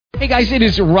Hey guys, it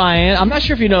is Ryan. I'm not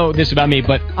sure if you know this about me,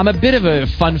 but I'm a bit of a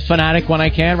fun fanatic when I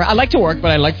can. I like to work,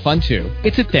 but I like fun too.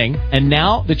 It's a thing. And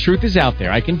now the truth is out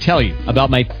there. I can tell you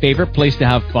about my favorite place to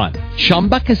have fun.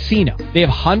 Chumba Casino. They have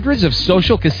hundreds of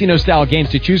social casino style games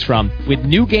to choose from with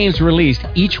new games released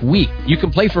each week. You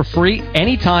can play for free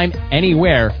anytime,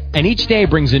 anywhere. And each day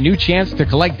brings a new chance to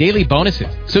collect daily bonuses.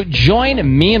 So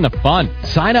join me in the fun.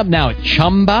 Sign up now at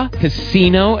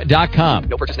ChumbaCasino.com.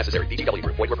 No purchase necessary. VGW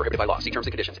Group. Void where prohibited by law. See terms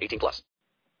and conditions. 18+.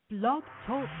 Blog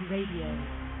Talk Radio.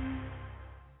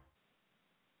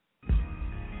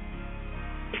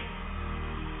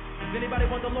 Does anybody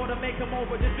want the Lord to make him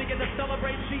over? Just begin to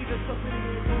celebrate Jesus.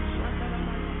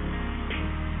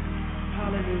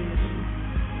 Hallelujah.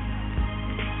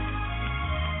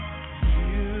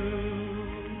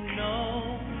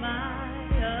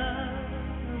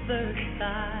 Other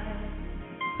side,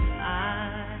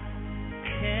 I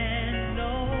can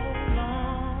no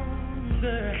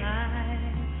longer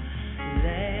hide,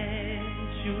 let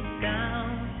you down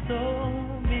so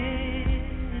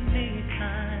many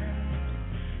times,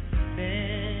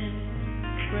 been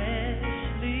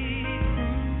freshly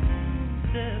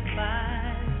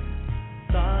crucified,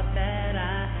 thought that I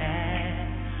had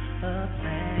a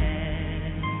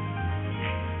plan,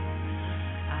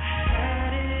 I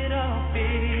had it all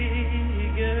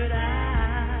figured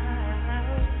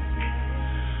out,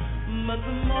 but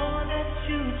the more that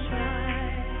you try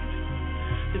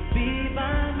to be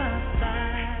by my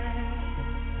side,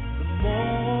 the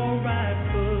more I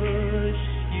push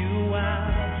you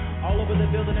out. All over the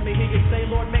building, let me hear you say,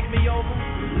 Lord, make me over.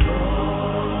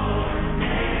 Lord,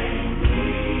 make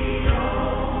me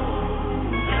over.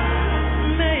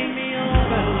 Make me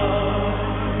over, Lord.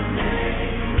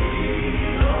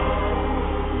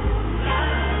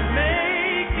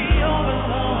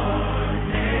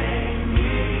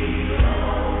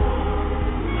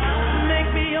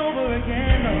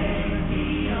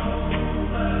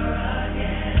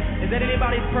 Is that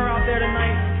anybody's prayer out there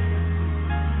tonight?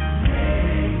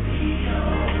 Make me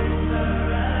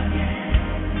over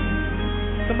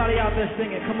again. Somebody out there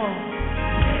singing, come on.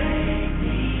 Make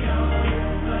me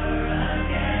over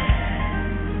again.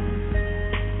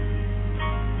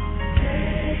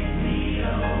 Make me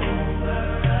over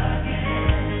again.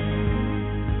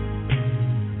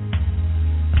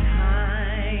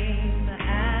 Time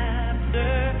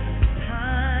after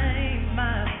time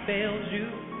I failed you.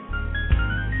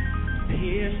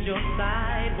 Pierced your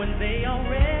side when they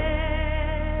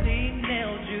already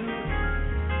nailed you.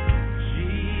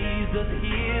 Jesus,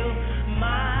 heal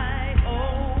my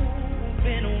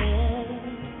open wound.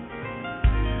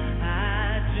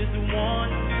 I just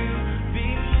want to be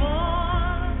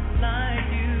more like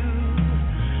you.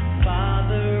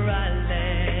 Father, I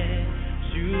let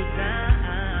you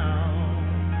down.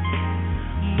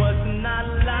 Was not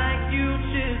like you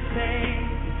to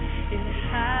take it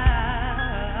out.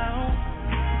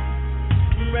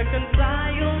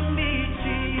 Reconcile me,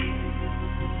 Jesus.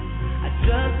 I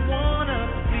just wanna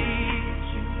please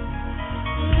you.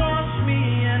 Wash me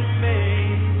and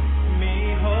make me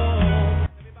whole.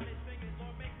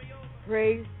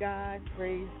 Praise God,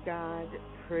 praise God,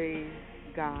 praise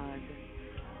God.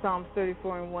 Psalms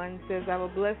 34:1 says, I will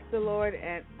bless the Lord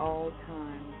at all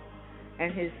times,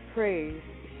 and his praise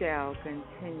shall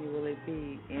continually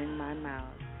be in my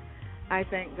mouth. I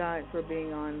thank God for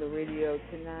being on the radio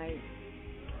tonight.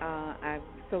 I'm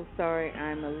so sorry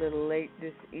I'm a little late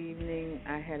this evening.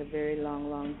 I had a very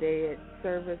long day at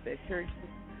service at church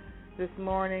this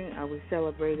morning. We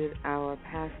celebrated our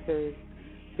pastors,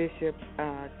 Bishop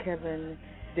Kevin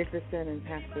Dickerson and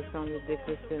Pastor Sonia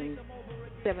Dickerson's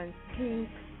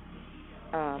 17th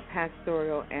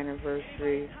pastoral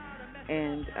anniversary,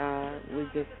 and we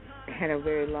just had a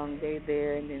very long day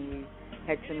there, and then we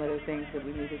had some other things that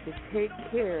we needed to take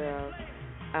care of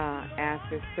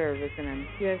after service, and I'm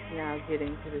just now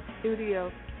getting to the studio,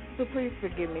 so please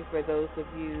forgive me for those of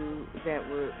you that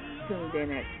were tuned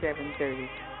in at 7:30.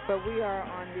 But we are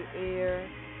on the air,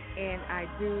 and I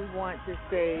do want to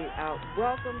say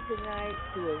welcome tonight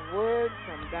to A Word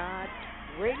from God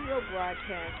radio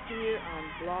broadcast here on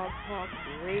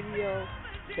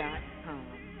blogtalkradio.com.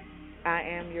 I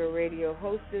am your radio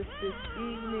hostess this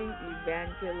evening,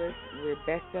 Evangelist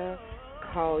Rebecca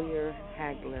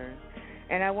Collier-Hagler.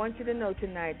 And I want you to know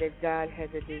tonight that God has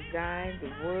designed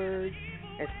the word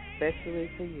especially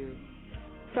for you.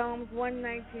 Psalms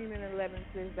 119:11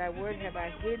 says, Thy word have I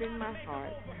hid in my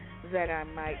heart, that I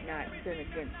might not sin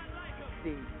against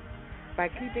thee. By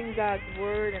keeping God's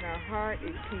word in our heart,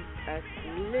 it keeps us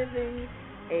living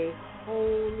a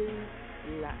holy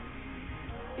life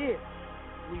if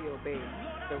we obey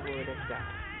the word of God.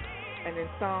 And in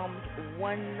Psalms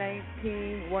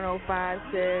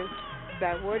 119:105 says,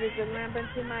 Thy word is a lamp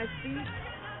unto my feet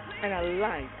and a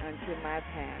light unto my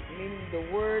path, meaning the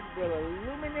word will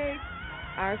illuminate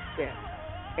our steps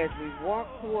as we walk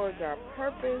towards our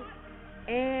purpose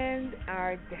and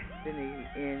our destiny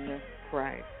in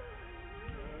Christ.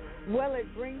 Well,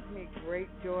 it brings me great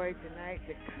joy tonight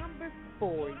to come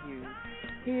before you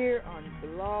here on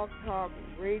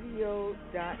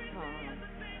blogtalkradio.com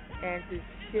and to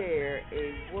share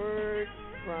a word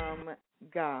from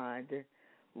God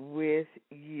with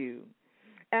you.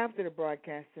 After the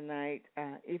broadcast tonight,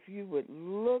 if you would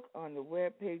look on the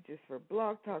web pages for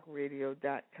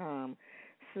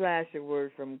blogtalkradio.com/a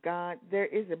word from God, there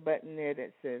is a button there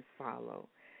that says follow.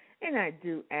 And I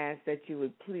do ask that you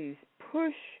would please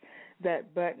push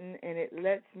that button, and it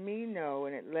lets me know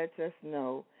and it lets us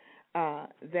know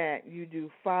that you do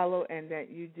follow and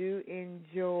that you do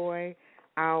enjoy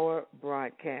our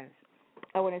broadcast.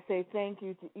 I want to say thank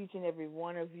you to each and every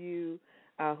one of you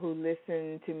who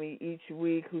listen to me each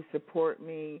week, who support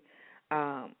me,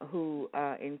 who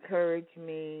encourage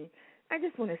me. I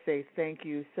just want to say thank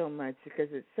you so much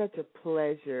because it's such a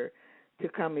pleasure to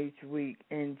come each week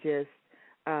and just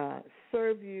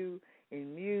serve you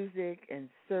in music and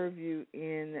serve you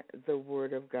in the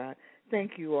Word of God.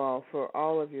 Thank you all for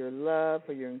all of your love,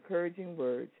 for your encouraging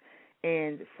words,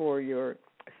 and for your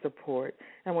support.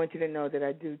 I want you to know that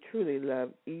I do truly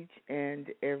love each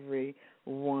and every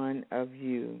one of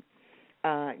you.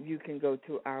 You can go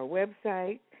to our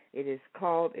website. It is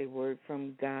called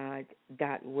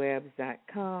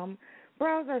awordfromgod.webs.com.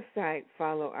 Browse our site,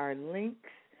 follow our links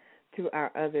to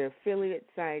our other affiliate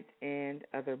sites and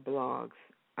other blogs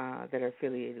that are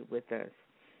affiliated with us.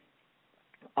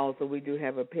 Also, we do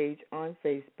have a page on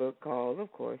Facebook called,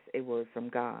 of course, A Word from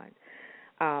God.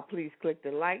 Please click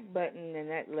the like button, and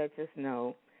that lets us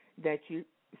know that you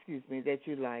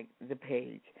like the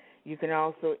page. You can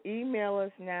also email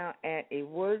us now at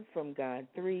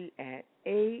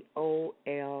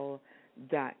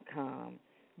awordfromgod3@aol.com.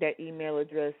 That email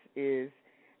address is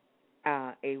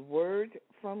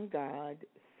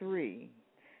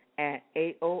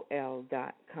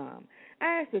awordfromgod3@aol.com. I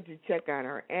ask that you check out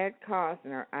our ad costs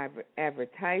and our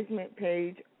advertisement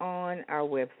page on our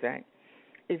website.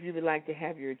 If you would like to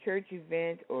have your church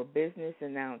event or business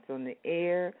announced on the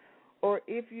air, or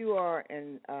if you are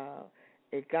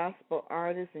a gospel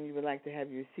artist and you would like to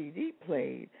have your CD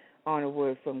played on A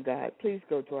Word from God, please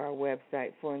go to our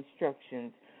website for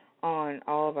instructions on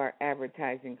all of our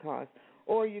advertising costs.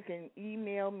 Or you can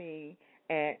email me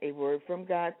at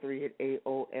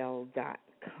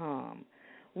awordfromgod3@aol.com.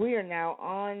 We are now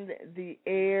on the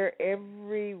air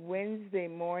every Wednesday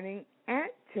morning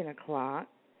at 10 o'clock.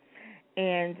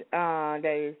 And that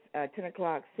is 10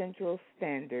 o'clock Central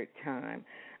Standard Time.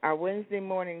 Our Wednesday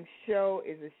morning show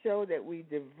is a show that we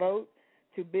devote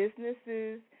to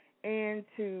businesses and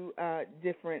to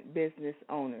different business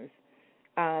owners.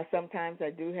 Sometimes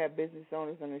I do have business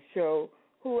owners on the show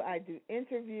who I do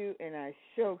interview and I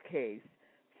showcase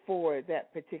for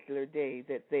that particular day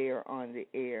that they are on the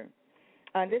air.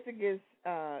 This gives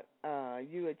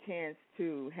you a chance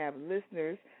to have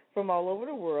listeners from all over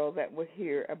the world that will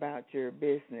hear about your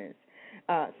business.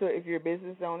 So if you're a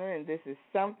business owner and this is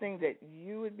something that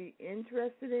you would be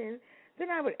interested in, then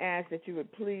I would ask that you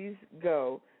would please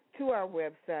go to our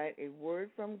website,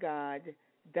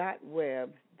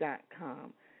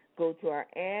 awordfromgod.webs.com. Go to our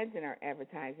ads and our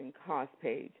advertising cost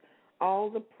page. All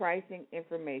the pricing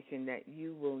information that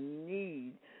you will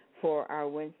need for our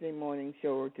Wednesday morning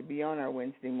show or to be on our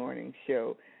Wednesday morning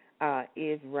show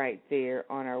is right there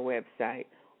on our website.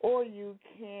 Or you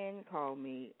can call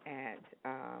me at,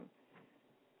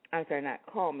 not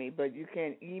call me, but you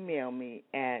can email me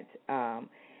at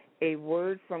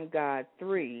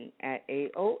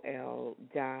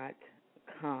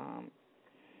awordfromgod3@aol.com.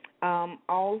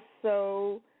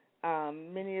 Also,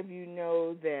 many of you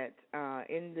know that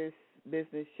in this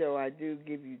business show I do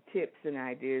give you tips and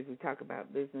ideas. We talk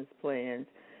about business plans.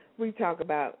 We talk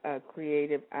about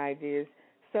creative ideas.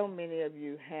 So many of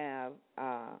you have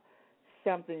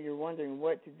something you're wondering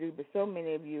what to do, but so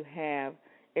many of you have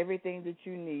everything that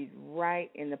you need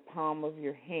right in the palm of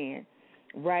your hand,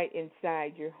 right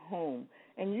inside your home,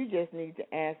 and you just need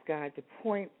to ask God to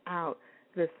point out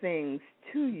the things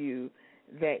to you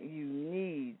that you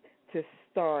need to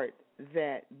start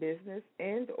that business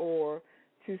and or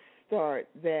to start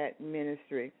that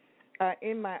ministry.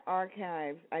 In my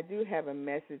archives, I do have a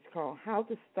message called How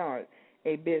to Start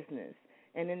a Business.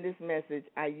 And in this message,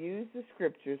 I use the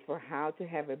scriptures for how to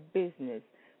have a business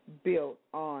built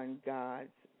on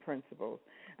God's principles.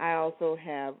 I also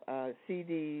have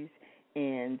CDs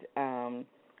and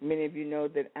Many of you know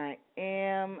that I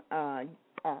am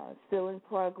still in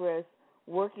progress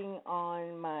working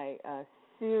on my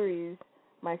series,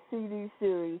 my CD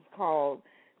series called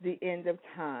The End of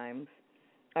Times,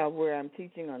 where I'm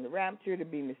teaching on the rapture, the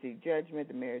Bema Seat Judgment,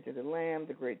 the marriage of the Lamb,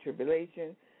 the Great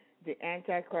Tribulation, the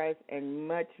Antichrist, and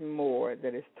much more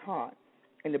that is taught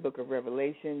in the book of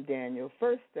Revelation, Daniel,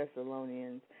 1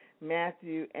 Thessalonians,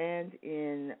 Matthew, and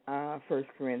in 1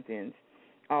 Corinthians.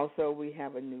 Also, we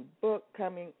have a new book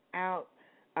coming out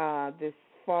this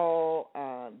fall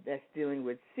that's dealing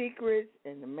with secrets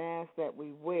and the mask that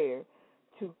we wear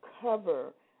to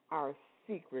cover our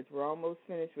secrets. We're almost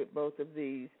finished with both of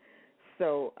these,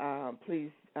 so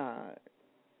please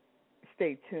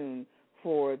stay tuned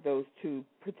for those two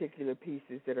particular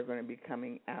pieces that are going to be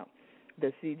coming out.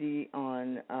 The CD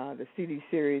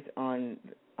series on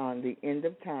the end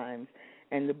of times,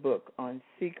 and the book on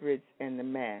secrets and the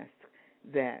mask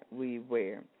that we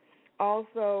wear.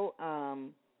 Also,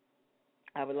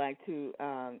 I would like to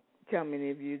tell many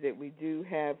of you that we do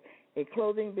have a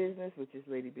clothing business, which is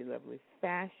Lady Be Lovely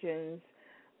Fashions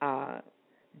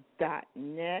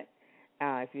 .net.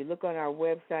 If you look on our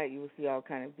website, you will see all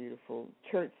kind of beautiful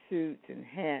church suits and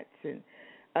hats and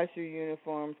usher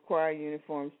uniforms, choir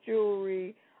uniforms,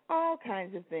 jewelry, all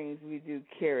kinds of things we do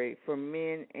carry for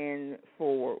men and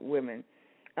for women.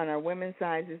 On our women's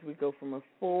sizes, we go from a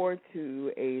 4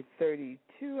 to a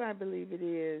 32, I believe it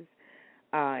is.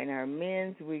 In our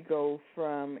men's, we go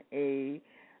from a,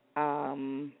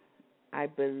 I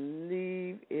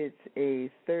believe it's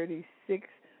a 36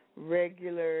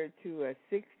 regular to a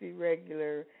 60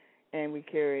 regular, and we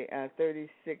carry a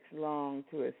 36 long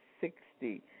to a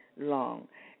 60 long.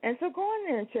 And so go on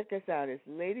there and check us out. It's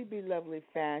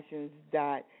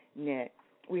ladybelovelyfashions.net.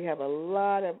 We have a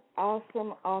lot of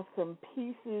awesome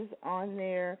pieces on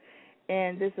there,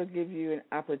 and this will give you an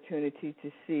opportunity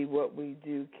to see what we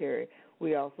do carry.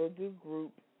 We also do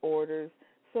group orders,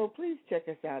 so please check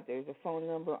us out. There's a phone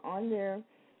number on there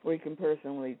where you can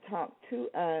personally talk to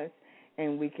us,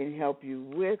 and we can help you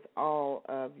with all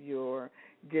of your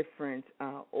different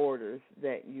orders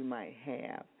that you might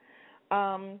have.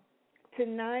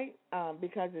 Tonight,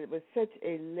 because it was such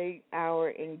a late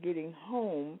hour in getting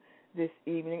home this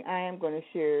evening, I am going to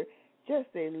share just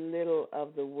a little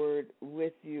of the word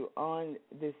with you on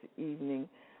this evening,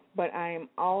 but I am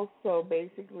also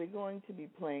basically going to be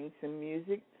playing some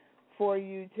music for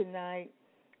you tonight.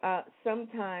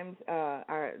 Sometimes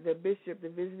the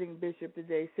visiting bishop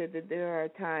today said that there are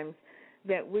times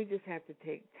that we just have to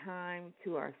take time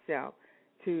to ourselves,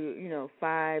 to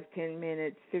 5, 10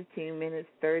 minutes, 15 minutes,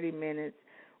 30 minutes.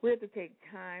 We have to take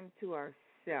time to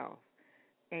ourselves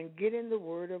and get in the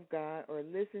Word of God or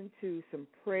listen to some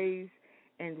praise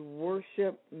and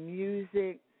worship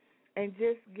music and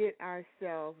just get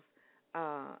ourselves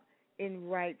in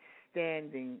right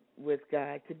standing with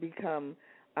God, to become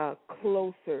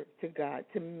closer to God,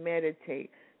 to meditate,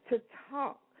 to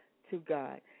talk to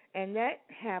God. And that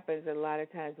happens a lot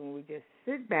of times when we just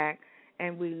sit back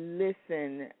and we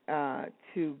listen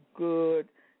to good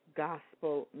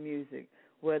gospel music,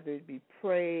 whether it be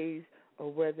praise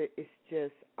or whether it's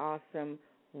just awesome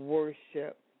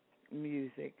worship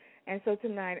music. And so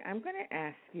tonight I'm going to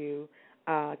ask you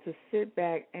to sit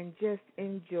back and just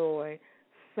enjoy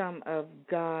some of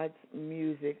God's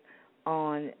music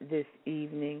on this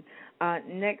evening.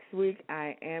 Next week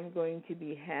I am going to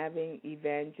be having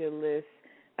evangelist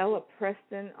Ella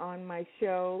Preston on my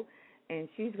show, and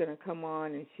she's going to come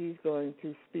on and she's going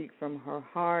to speak from her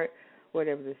heart,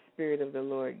 whatever the Spirit of the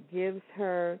Lord gives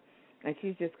her, and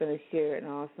she's just going to share an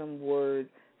awesome word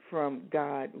from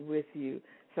God with you.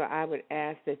 So I would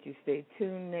ask that you stay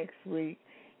tuned next week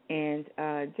and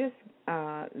just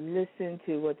listen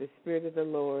to what the Spirit of the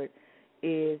Lord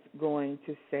is going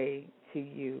to say to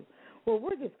you. Well,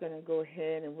 we're just going to go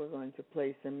ahead and we're going to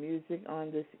play some music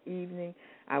on this evening.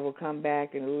 I will come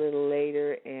back in a little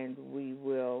later and we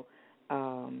will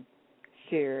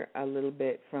share a little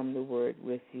bit from the Word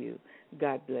with you.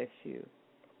 God bless you.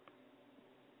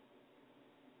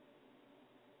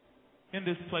 In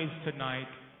this place tonight,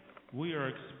 we are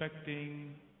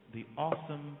expecting the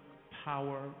awesome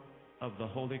power of the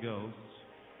Holy Ghost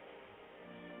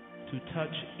to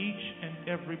touch each and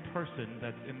every person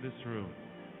that's in this room.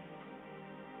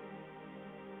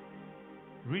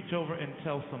 Reach over and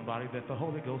tell somebody that the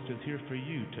Holy Ghost is here for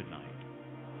you tonight.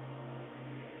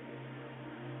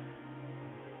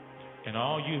 And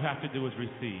all you have to do is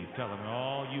receive. Tell them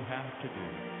all you have to do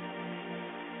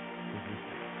is receive.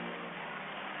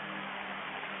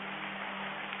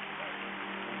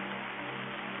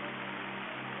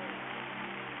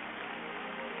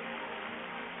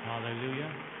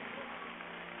 Hallelujah.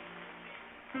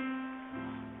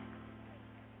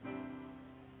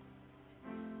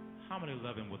 How many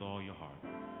love him with all your heart?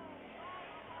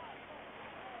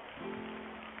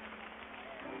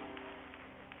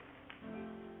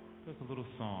 There's a little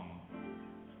song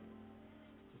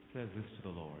that says this to the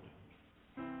Lord.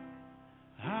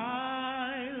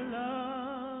 I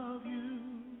love you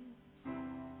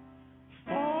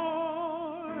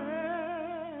forever.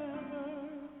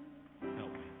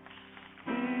 Help me.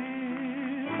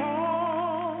 With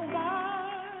all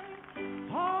my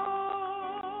heart.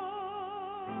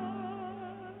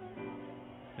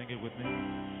 Sing it with me.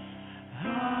 I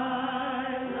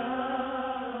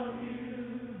love you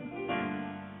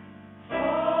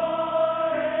forever.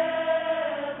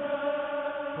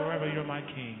 Forever you're my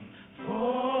king.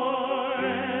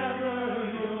 Forever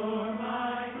you're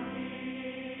my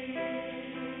king.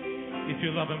 If you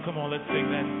love him, come on, let's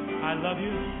sing that. I love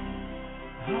you.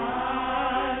 I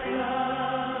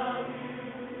love you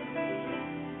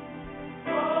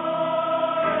forever.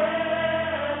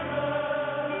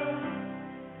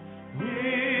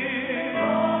 With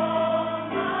all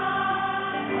my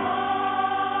heart.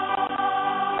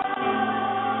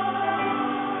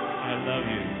 I love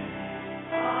you.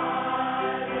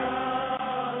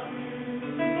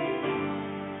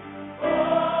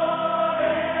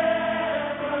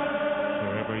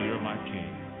 Forever you're my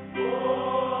king.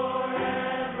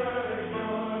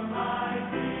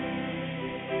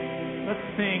 Let's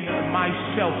sing My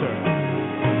Shelter.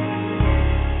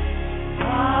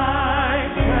 My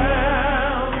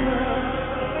shelter.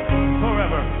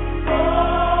 Forever.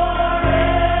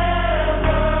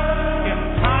 In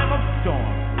time of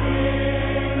storm.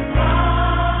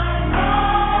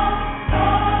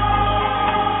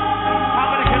 How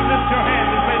many can lift your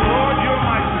hands and say, Lord, you're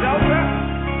my shelter?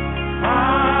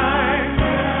 My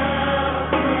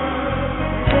shelter.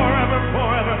 Forever,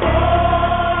 forever.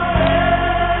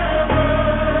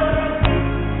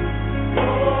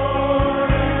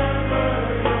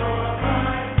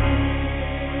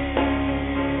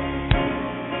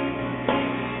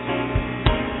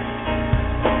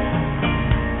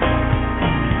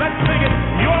 Let's sing it.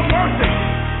 Your mercy.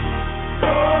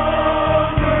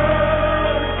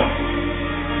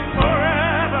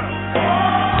 Forever.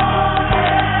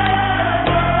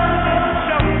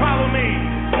 Shall follow me.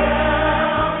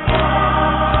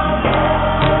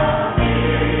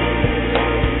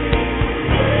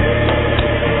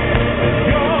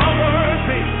 Your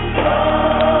mercy.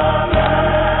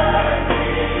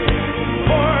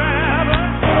 Forever.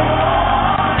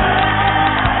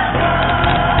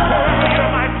 Forever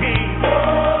you're my king.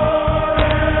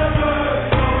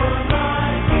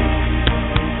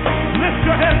 Lift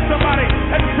your head, somebody,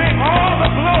 and sing all the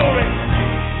glory.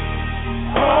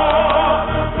 All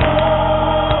the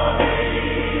glory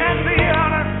and the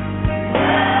honor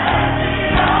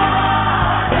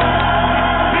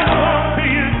belong to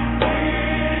you.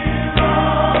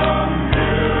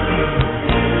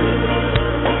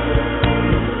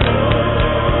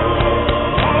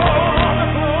 All the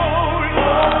glory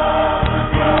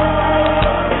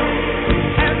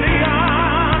and the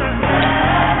honor.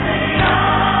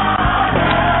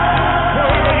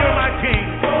 Forever you're my king.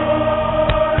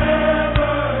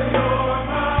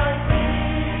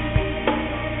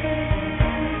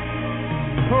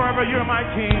 Forever you're my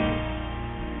king.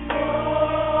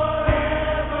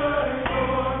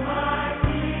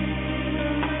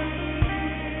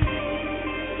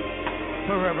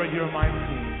 Forever you're my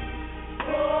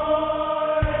king.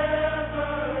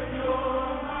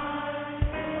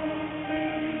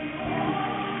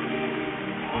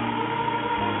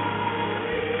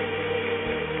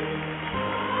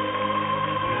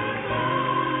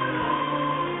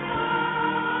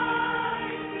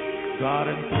 God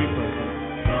in three persons.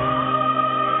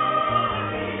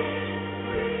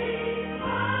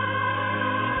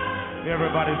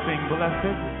 Everybody sing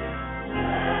blessed.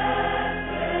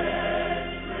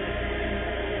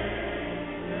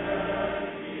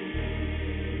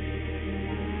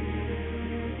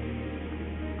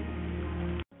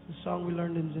 The song we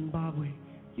learned in Zimbabwe.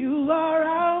 You are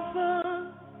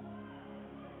Alpha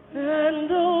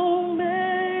and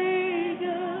Omega.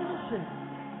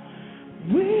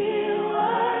 We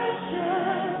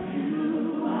worship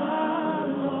you, our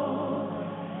Lord.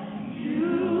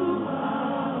 You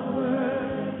are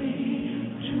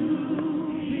worthy to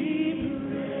be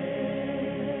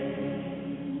praised.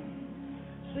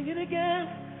 Sing it again.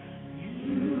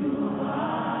 You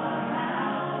are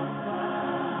Alpha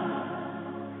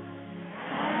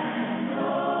and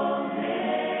Omega.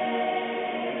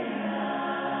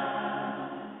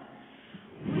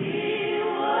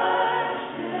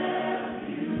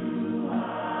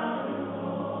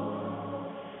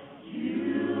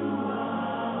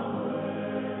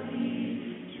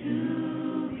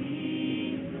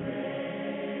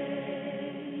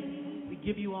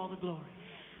 give you all the glory.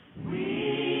 We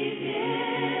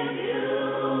give you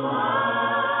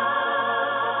all.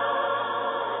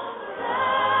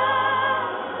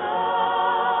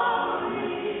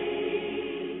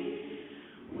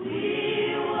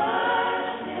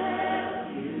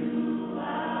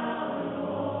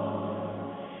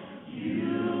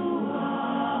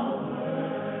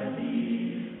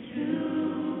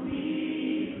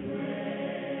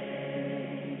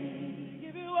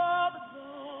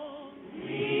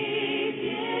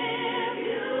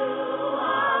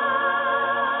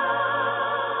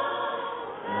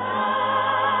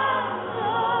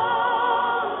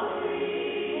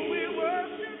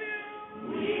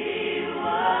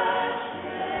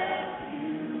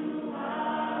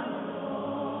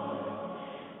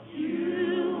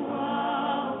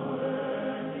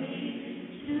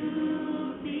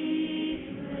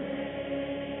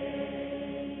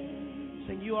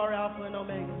 You are Alpha and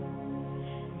Omega.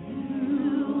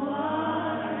 You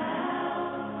are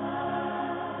Alpha and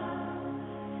Omega.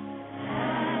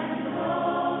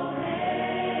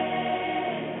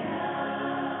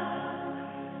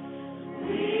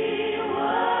 We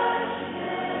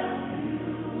worship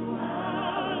you,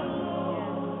 our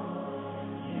Lord.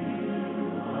 You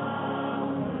are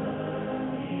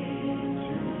worthy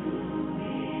to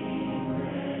be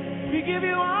praised. We give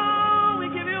you all, we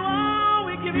give you all,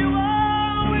 we give you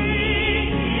all. We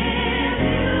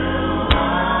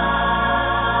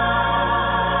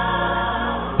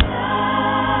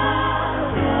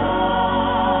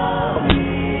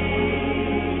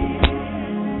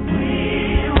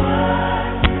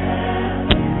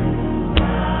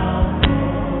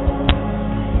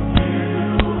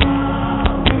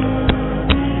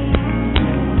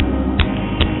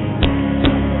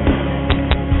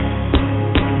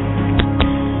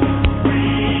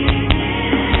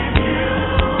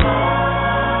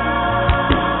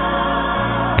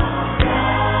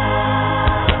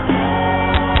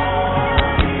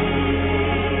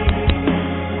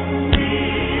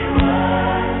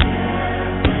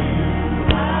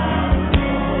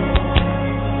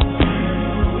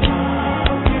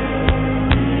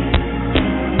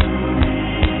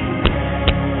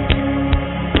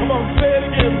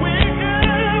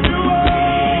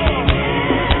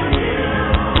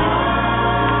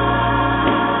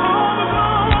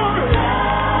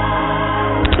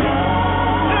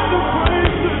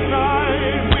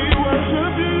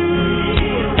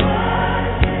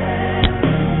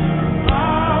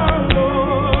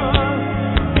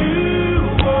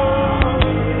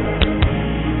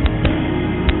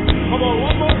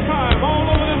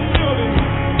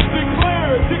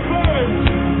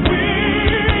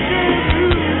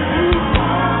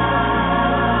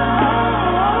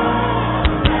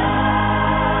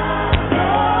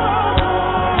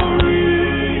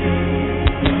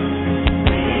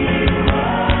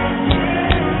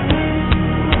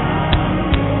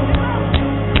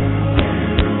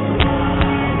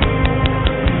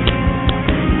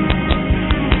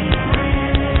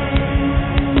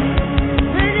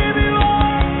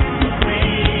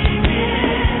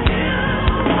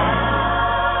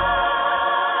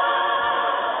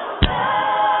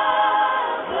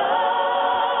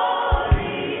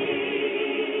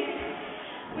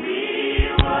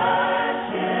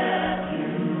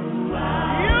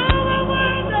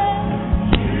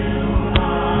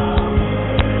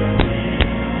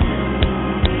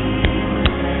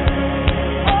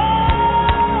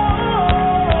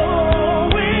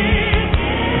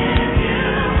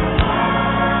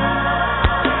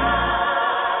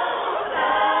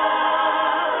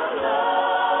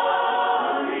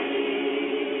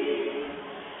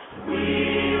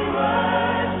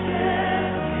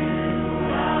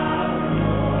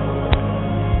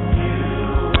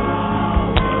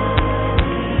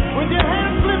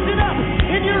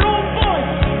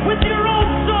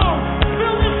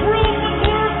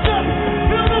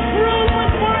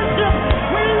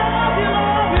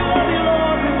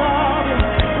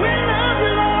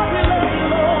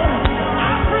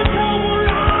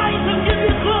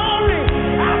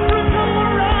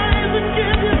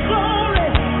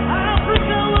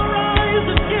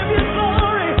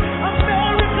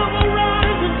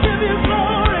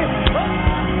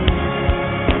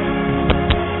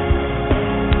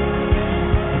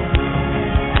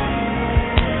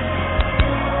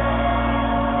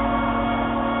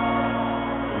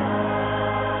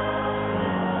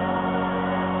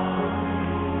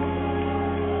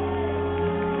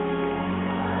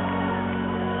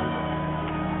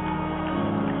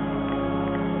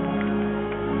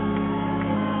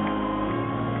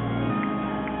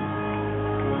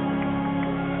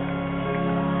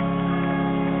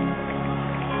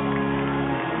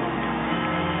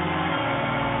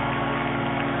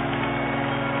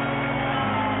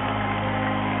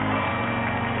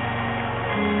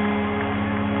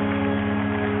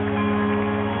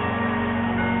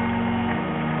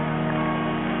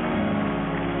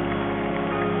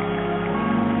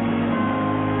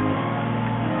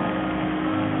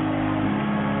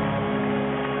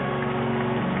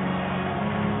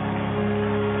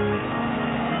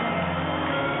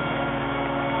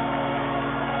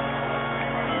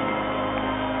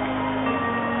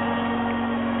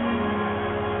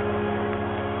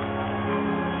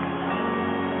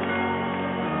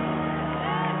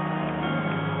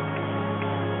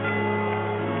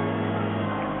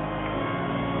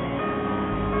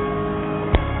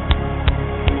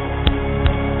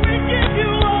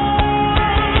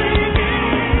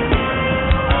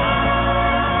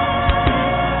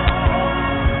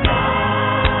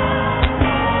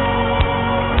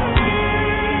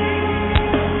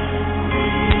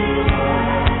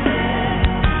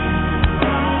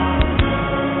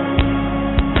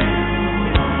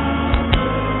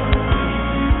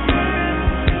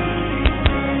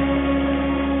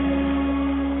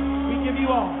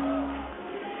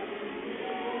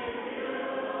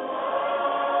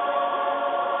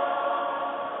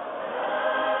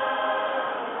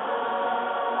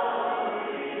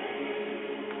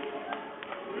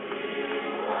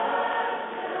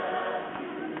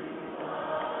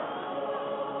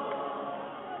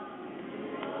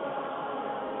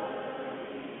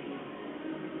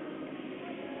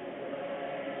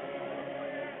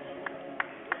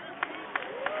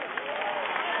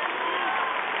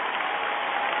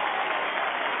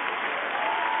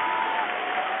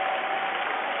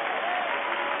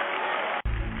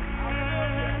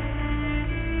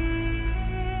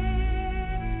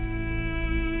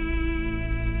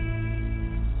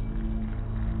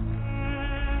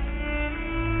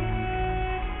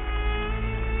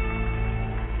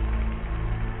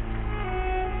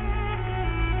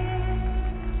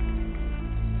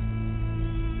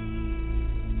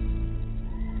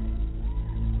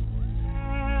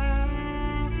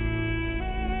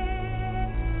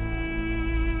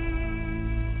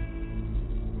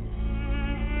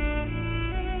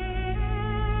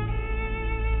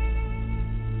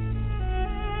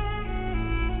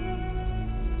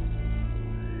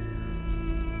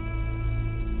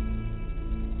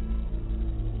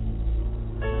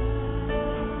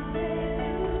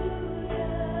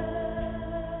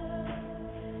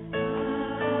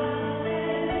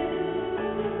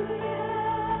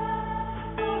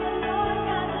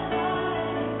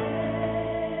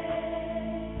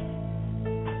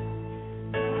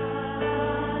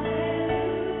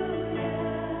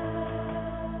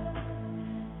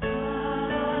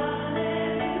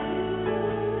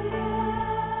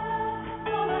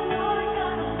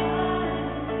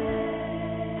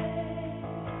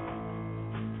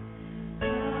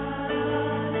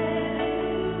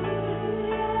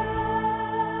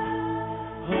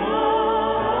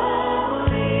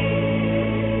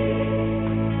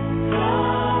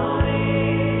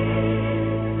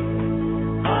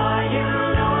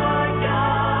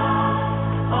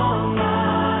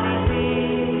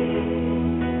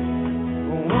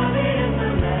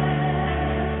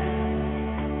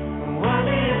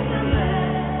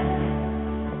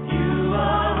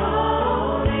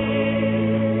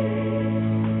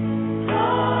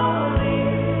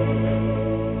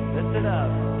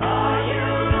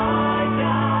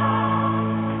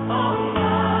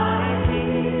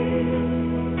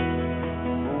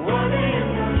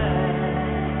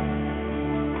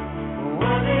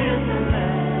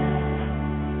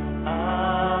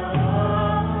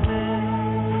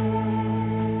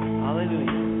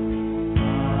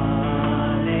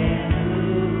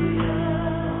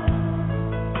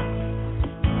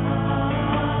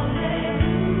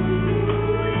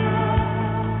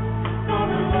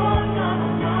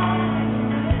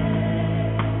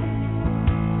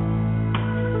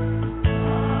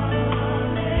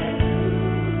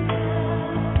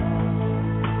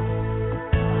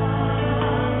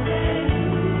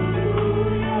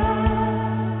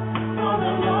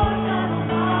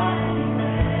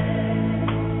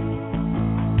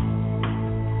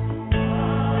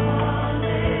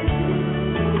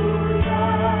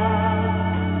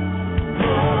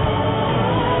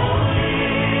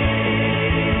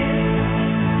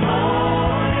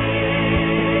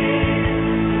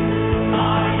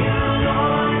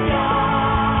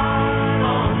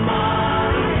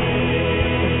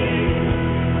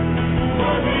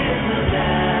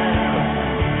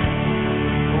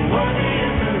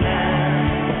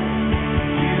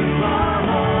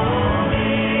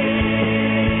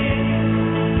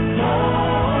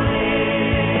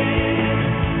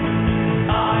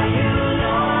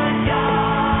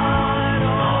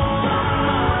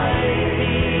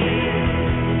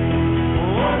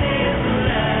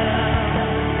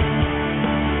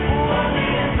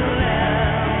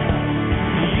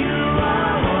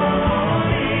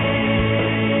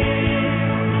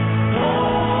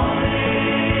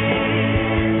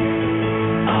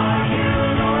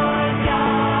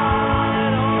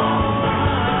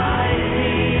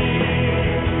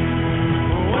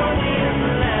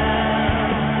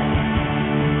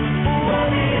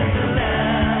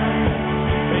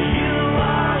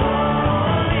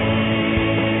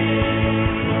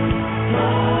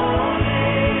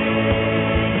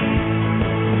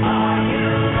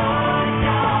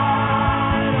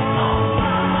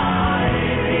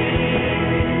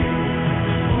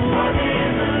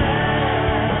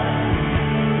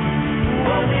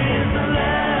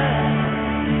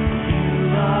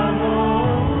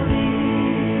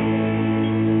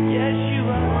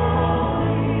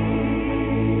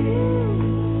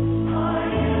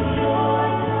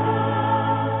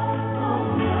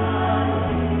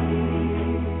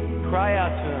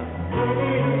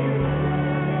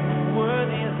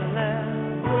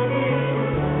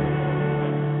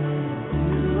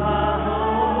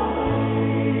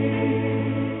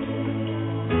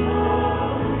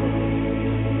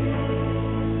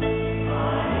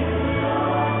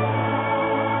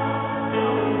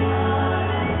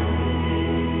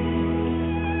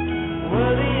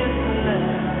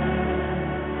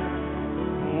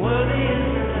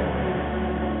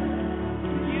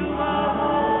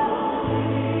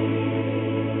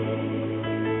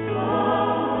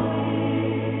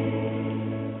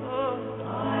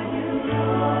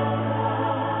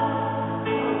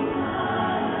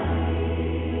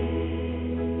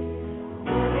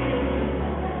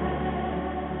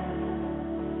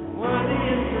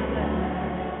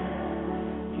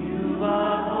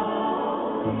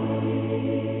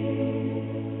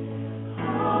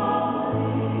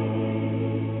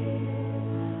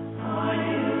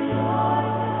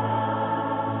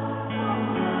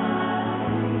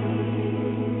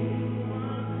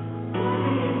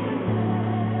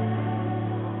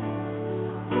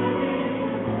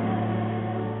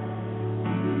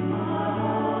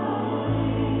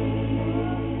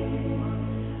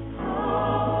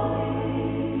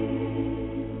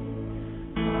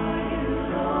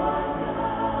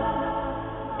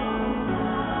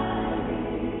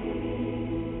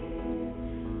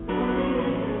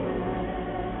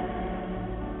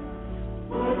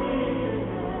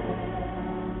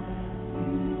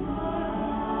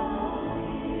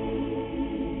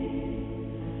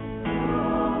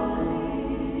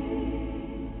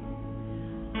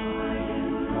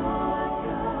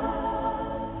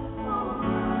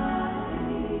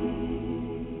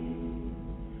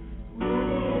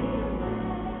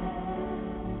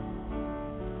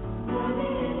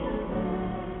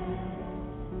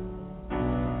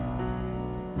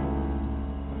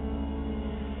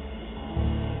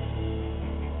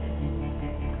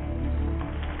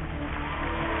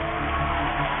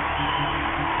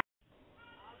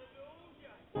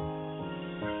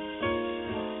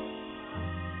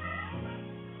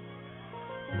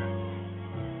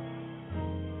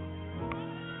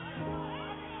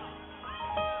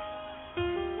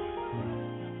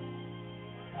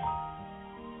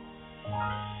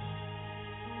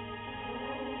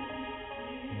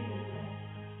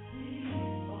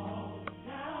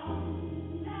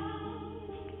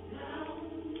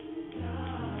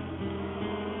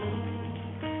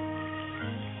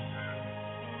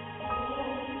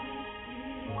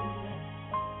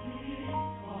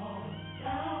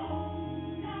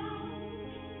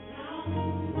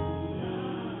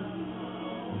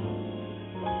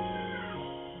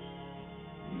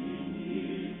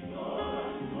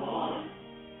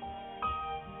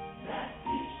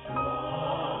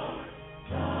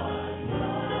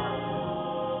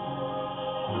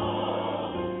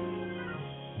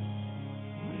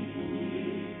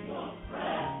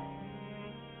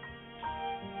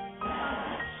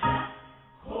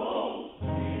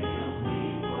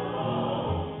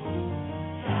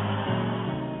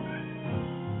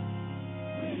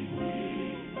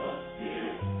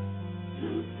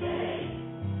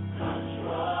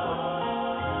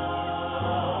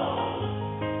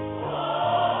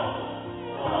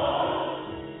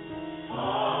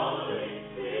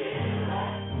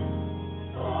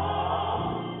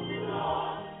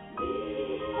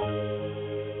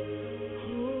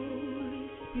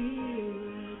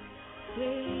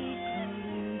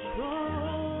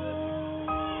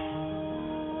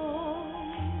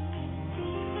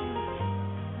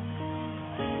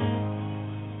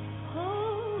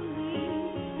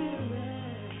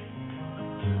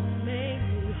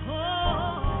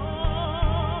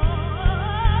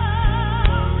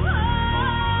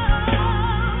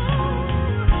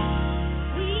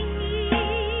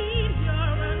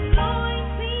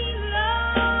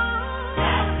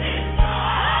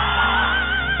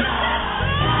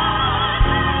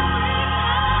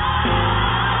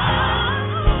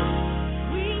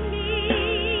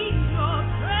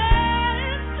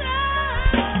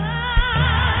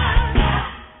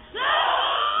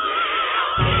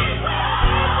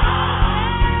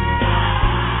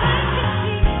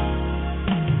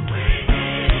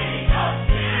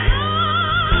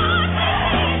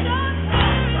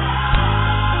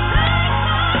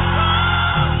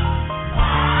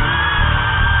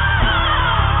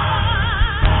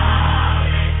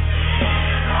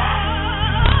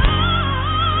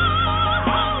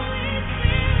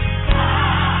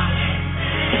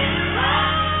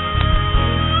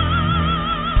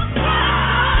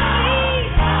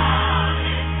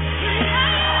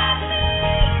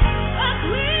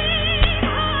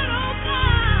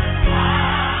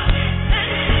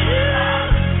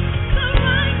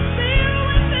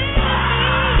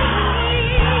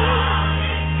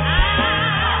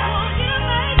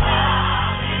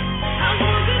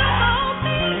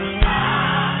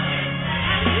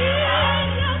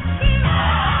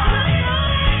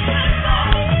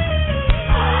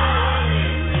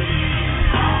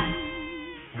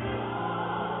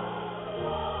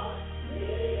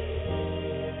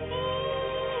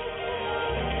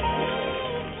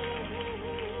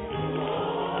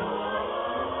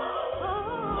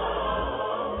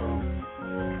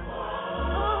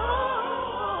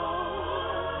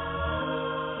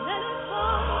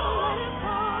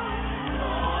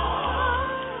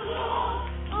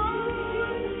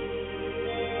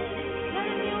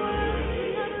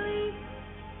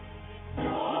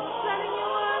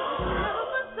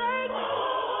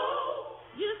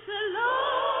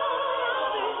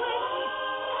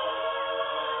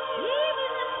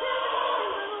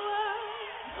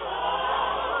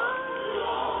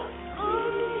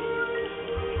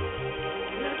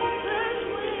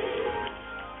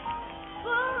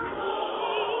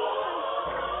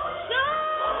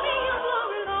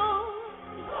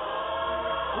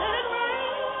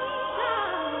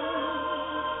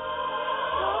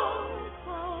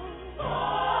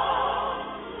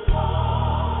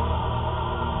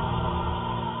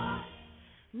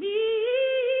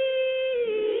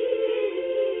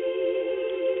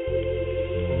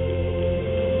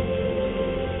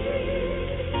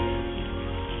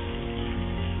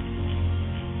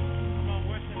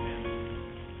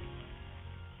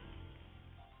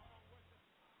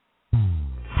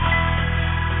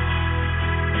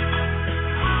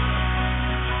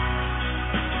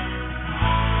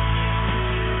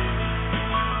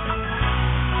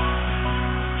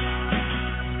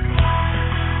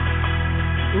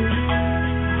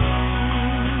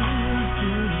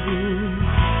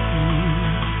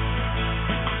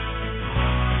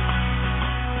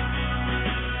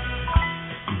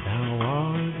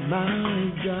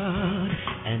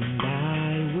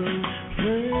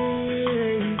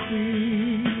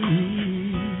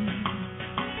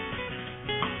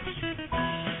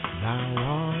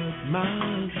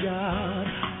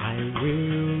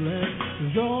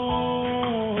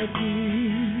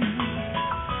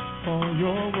You're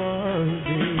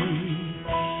worthy,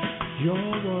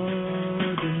 you're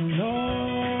worthy, Lord.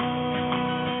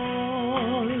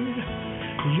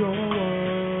 You're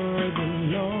worthy,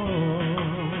 Lord.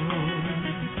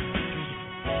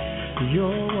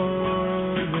 You're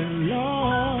worthy,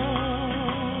 Lord.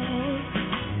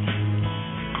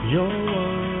 You're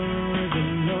worthy,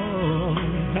 Lord.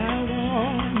 Thou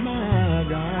art my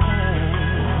God.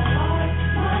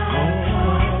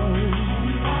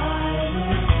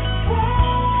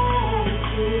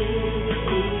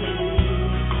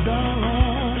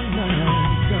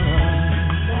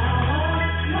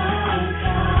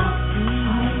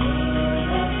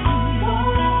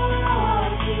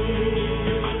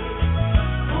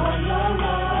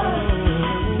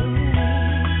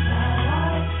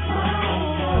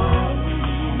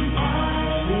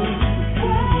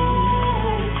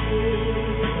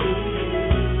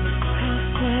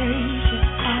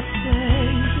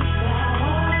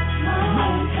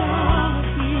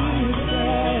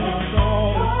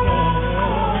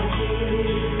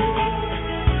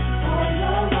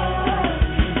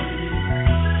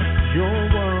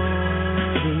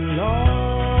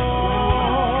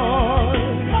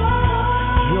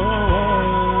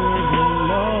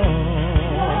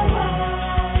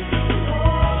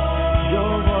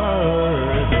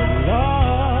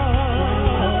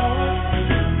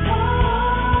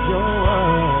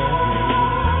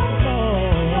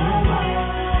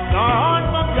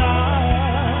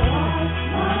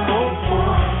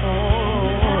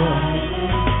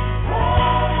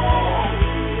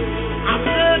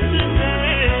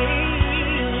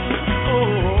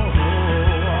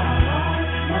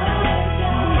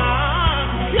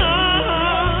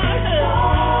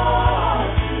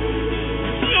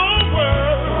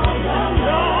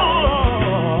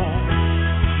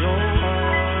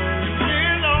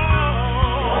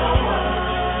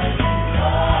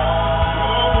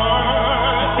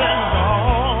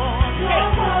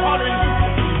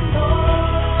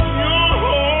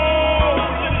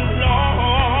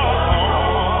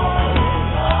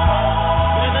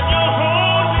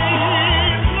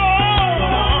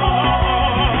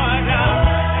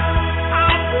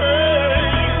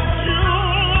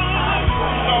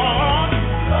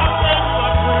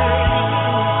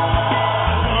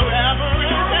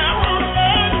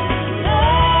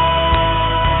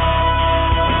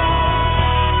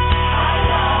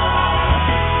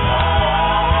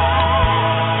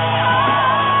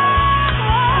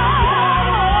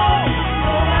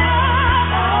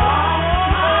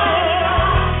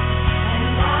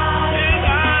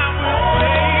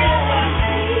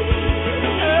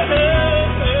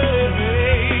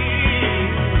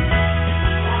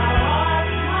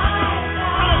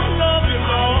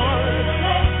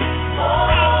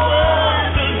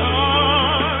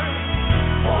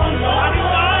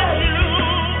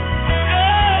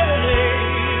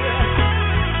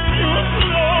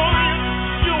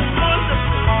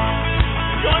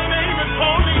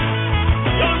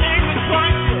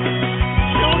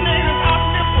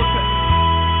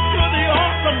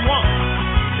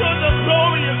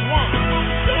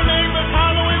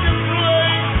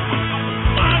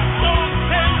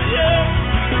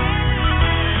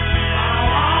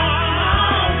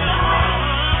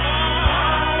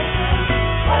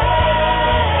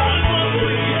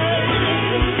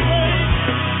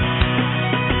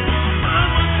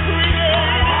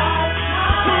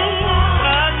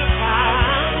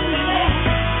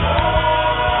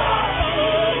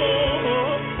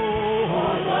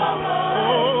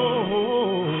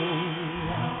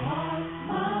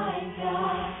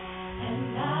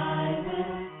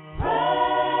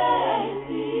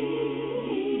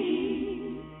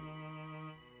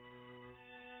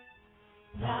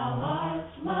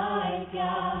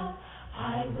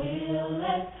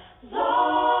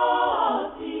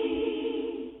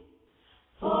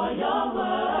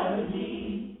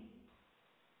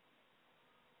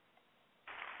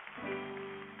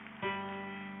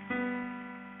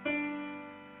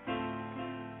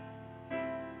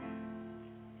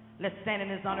 Let's stand in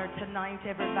his honor tonight,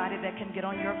 everybody that can get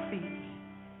on your feet.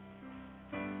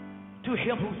 To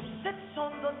him who sits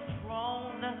on the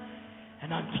throne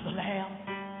and unto the Lamb.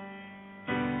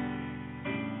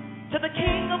 To the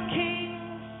King of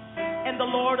Kings and the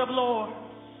Lord of Lords.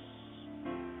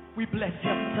 We bless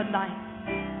him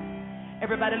tonight.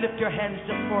 Everybody lift your hands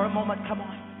just for a moment. Come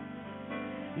on.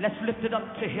 Let's lift it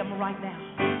up to him right now.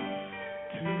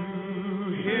 To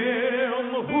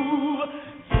him who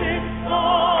sits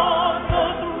on the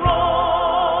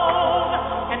throne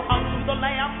and unto the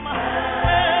Lamb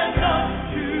and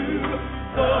unto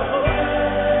the Lamb.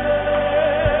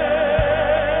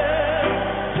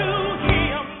 To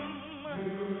him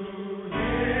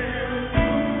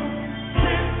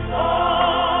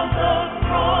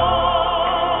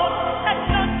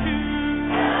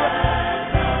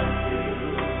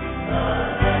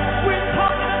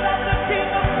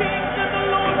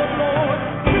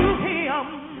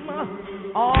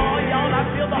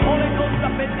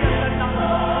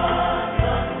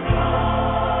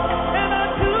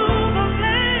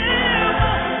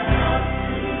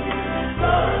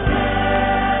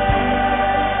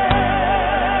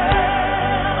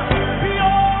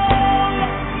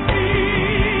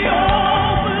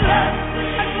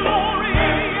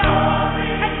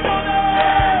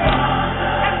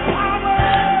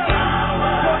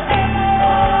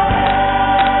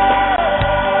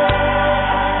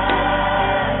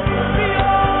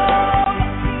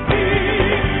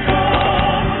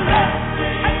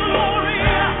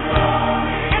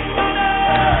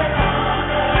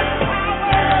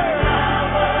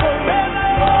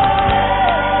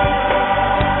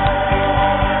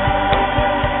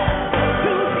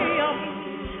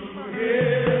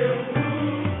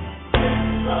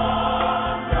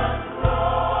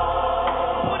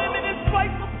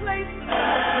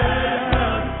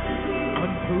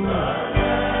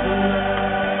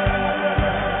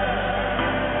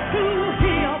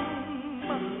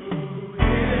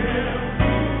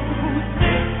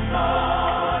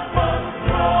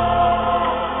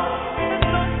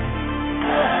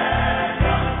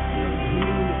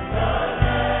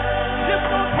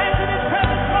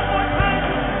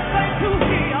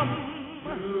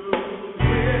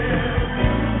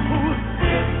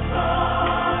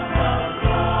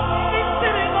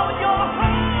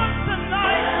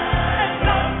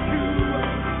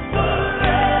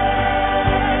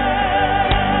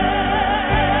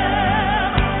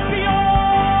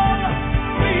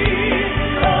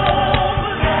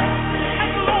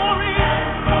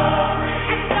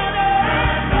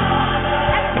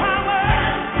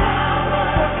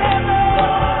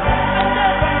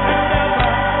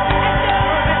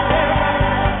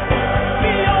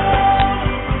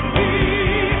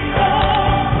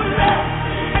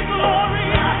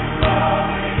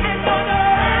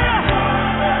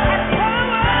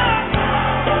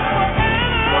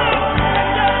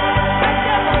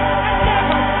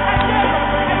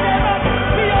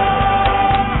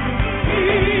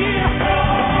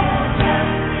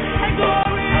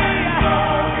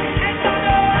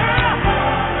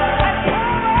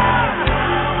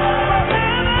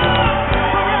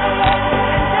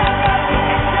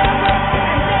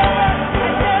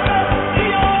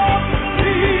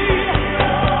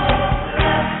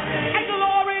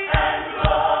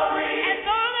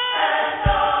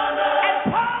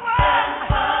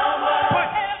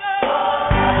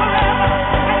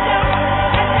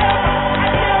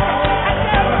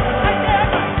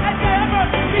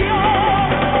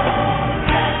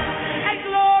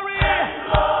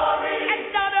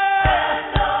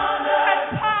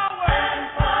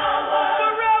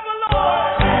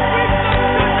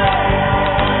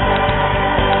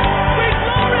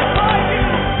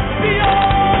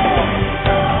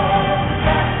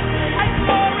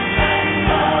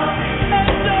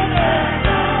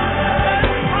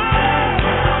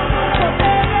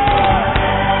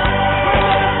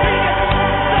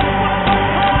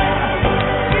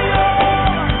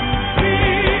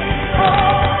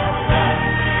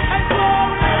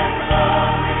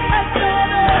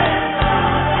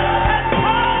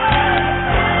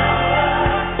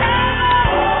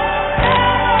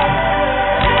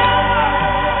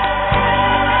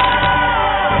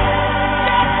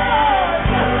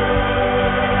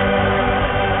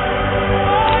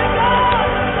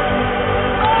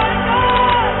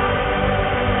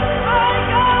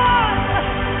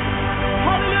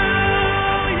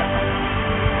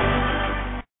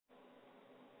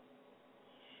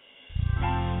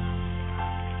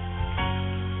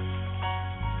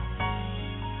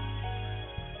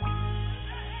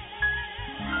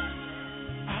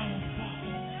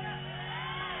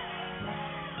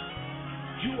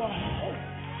You are holy.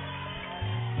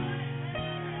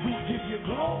 We give you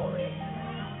glory.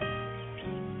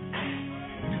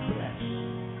 We bless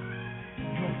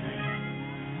your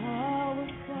name. Our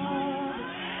Father,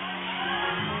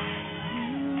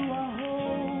 you are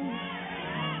holy.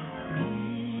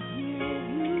 We give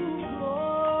you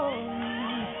glory.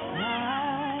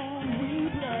 And we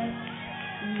bless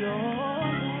your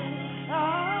name.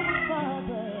 Our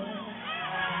Father,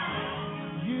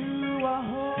 you are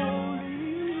holy.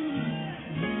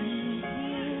 We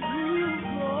give you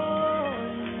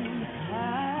glory.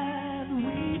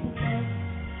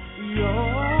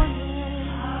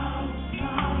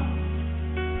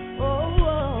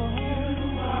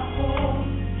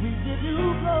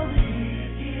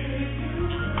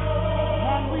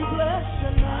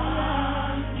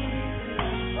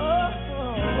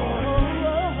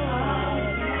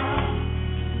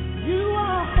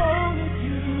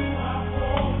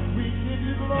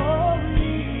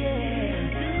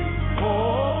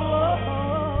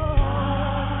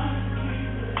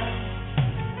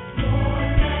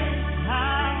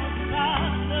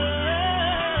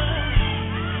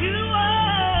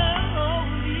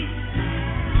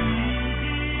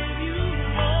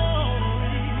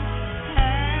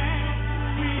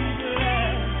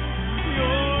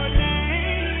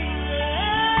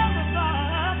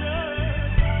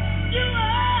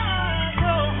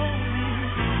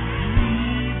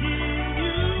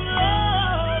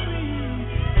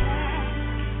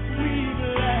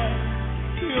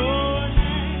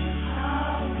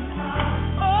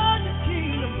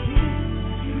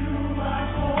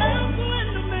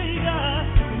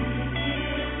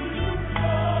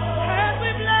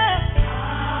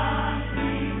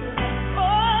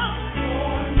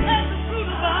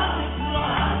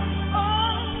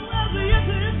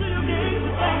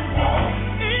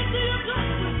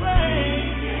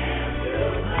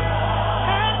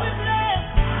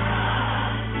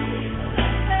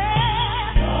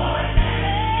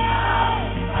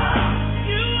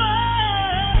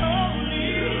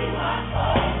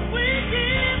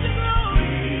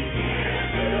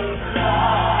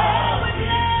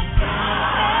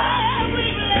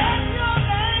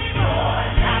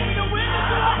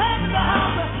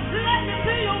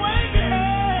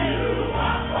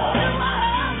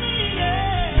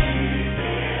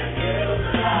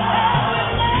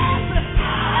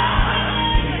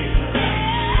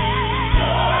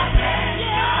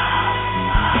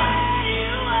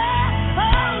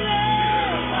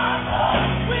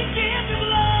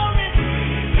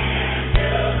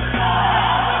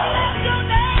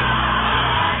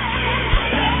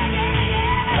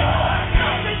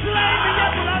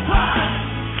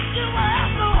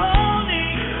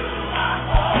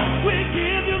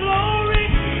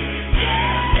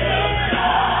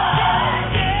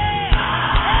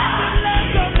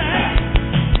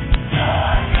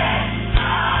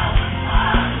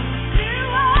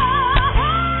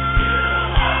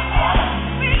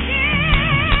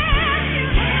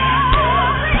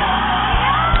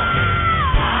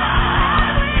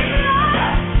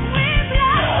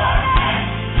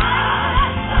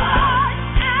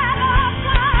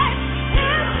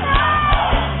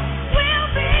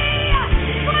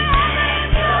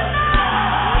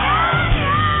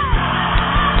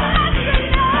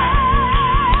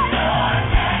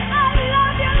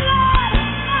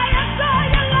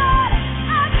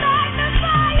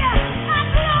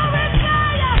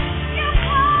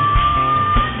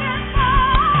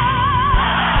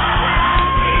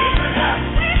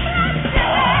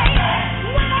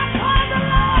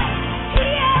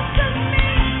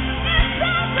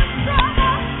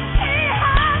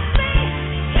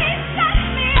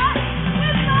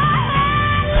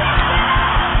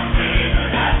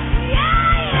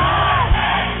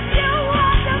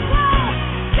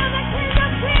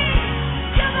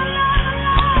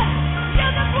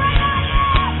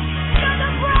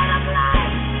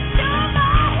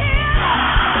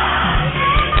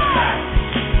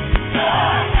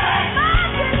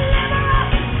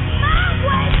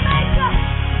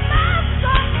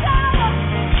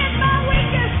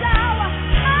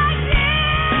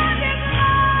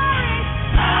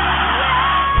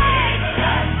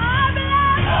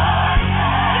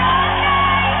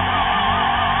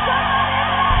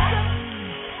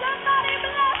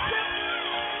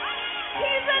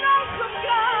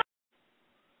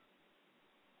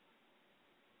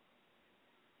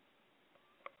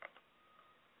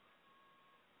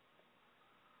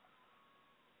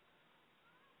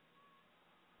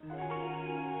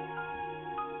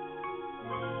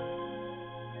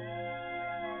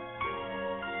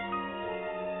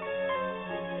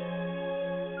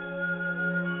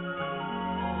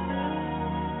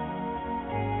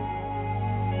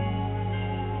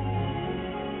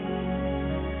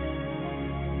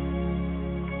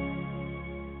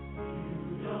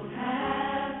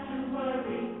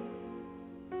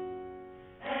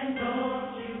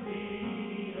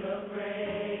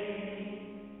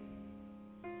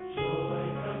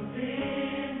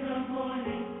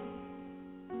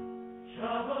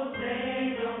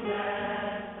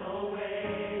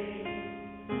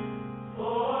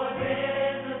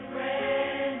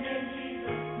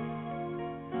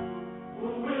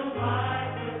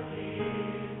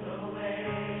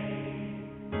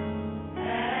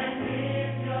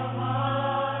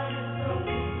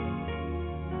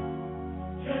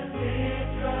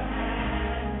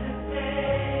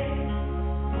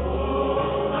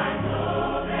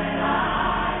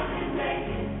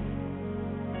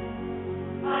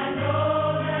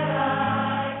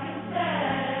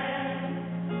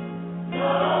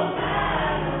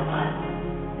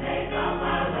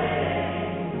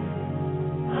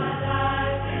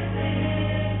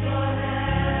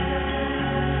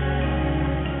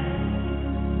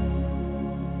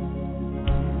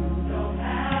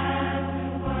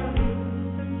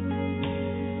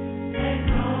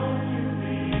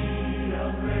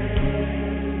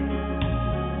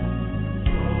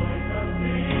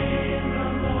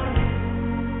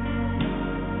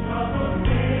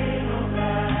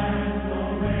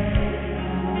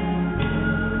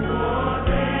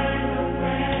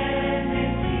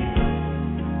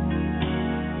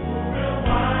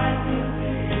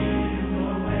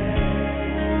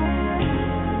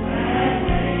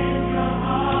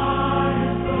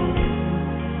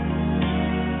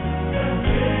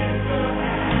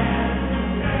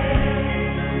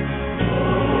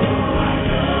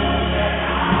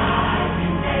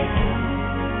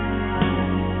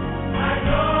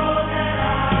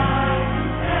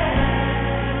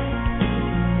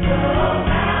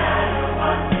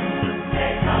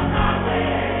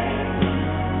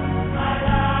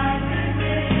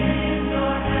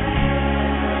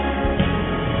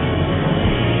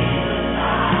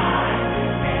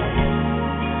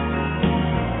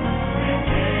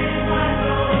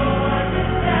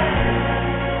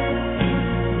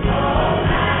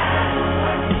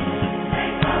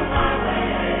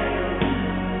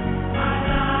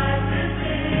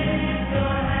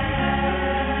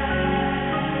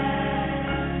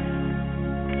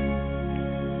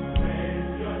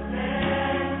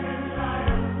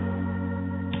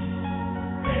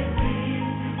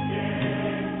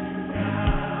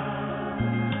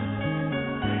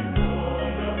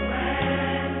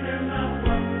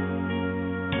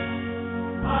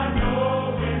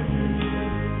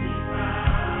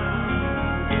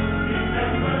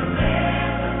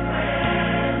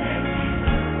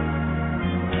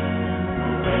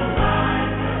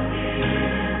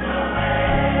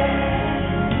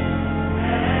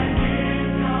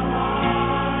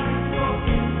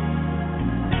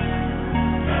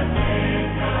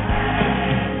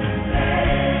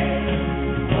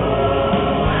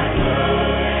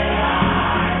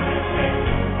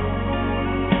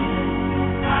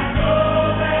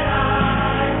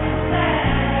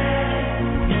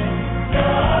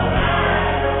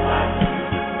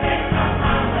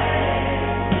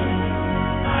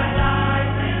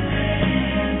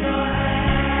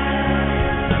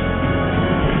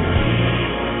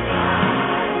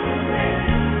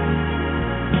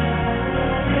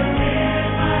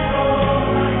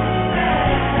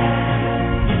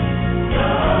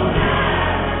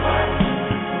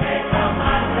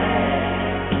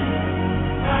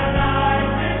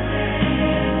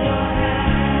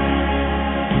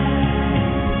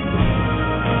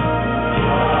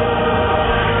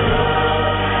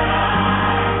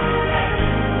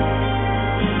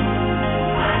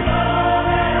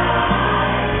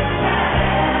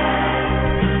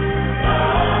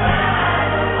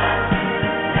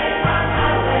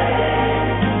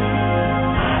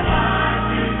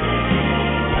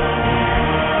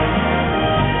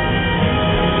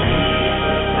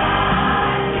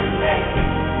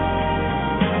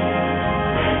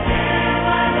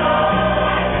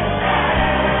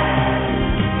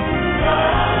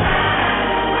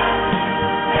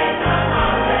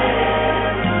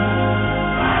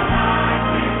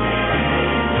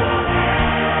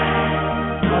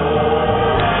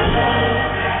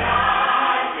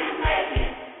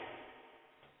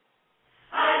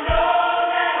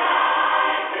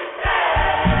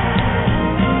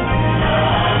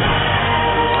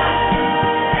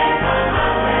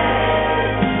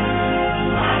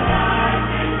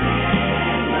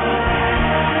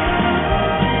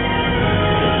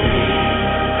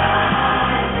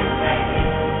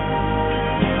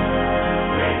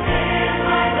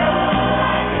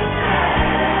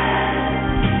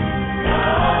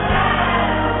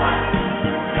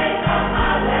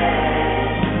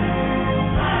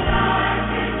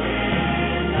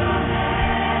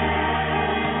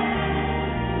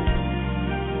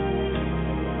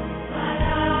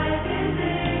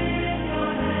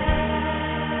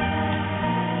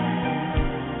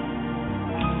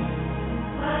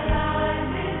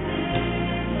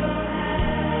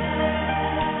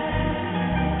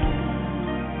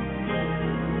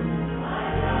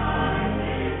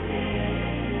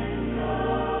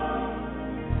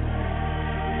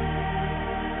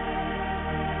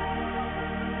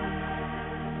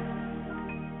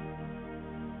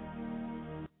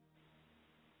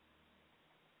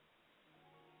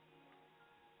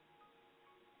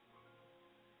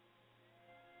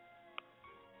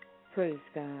 Praise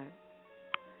God.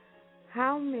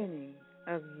 How many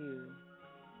of you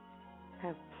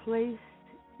have placed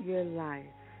your life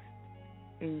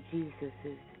in Jesus'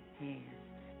 hands?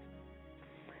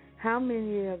 How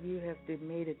many of you have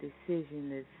made a decision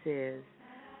that says,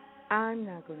 I'm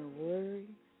not going to worry,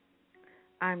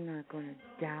 I'm not going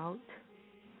to doubt,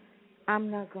 I'm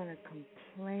not going to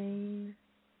complain,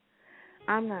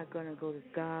 I'm not going to go to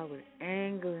God with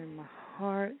anger in my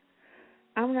heart,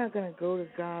 I'm not going to go to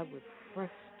God with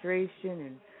frustration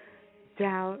and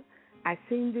doubt. I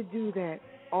seem to do that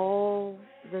all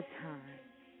the time.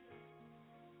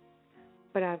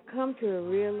 But I've come to a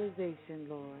realization,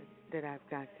 Lord, that I've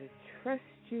got to trust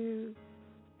you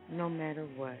no matter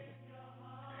what.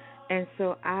 And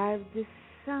so I've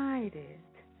decided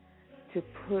to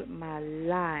put my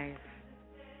life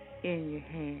in your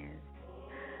hands.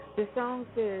 The song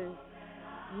says,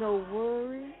 no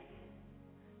worry,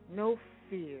 no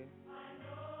fear.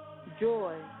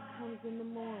 Joy comes in the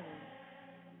morning,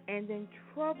 and then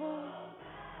trouble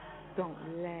don't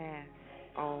last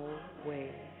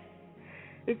always.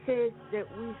 It says that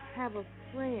we have a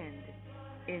friend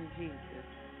in Jesus,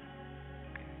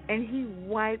 and he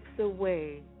wipes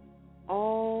away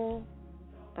all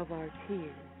of our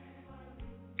tears.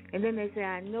 And then they say,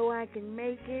 I know I can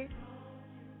make it.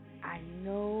 I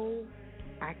know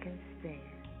I can stand.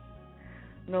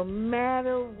 No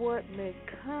matter what may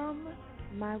come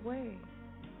my way,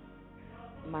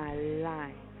 my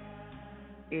life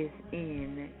is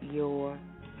in your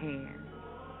hands.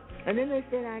 And then they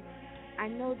said, I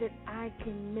know that I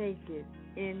can make it.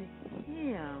 In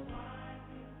him,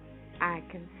 I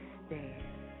can stand.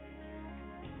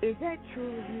 Is that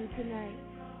true of you tonight?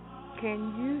 Can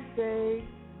you say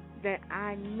that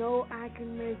I know I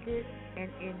can make it,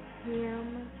 and in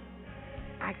him,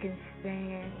 I can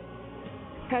stand?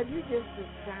 Have you just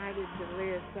decided to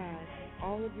lay aside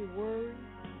all of your worries?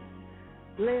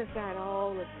 Lay aside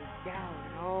all of your doubt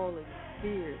and all of your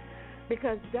fears.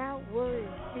 Because doubt, worry,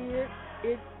 and fear,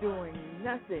 it's doing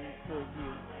nothing for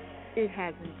you. It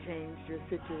hasn't changed your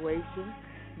situation.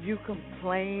 You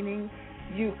complaining,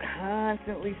 you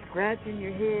constantly scratching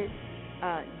your head,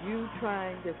 you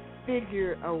trying to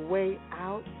figure a way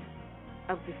out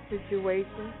of the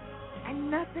situation,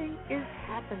 and nothing is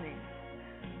happening.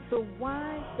 So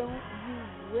why don't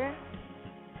you rest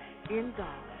in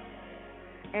God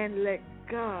and let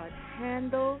God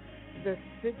handle the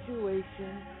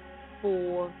situation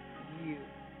for you?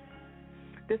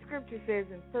 The scripture says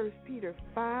in 1 Peter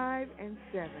 5 and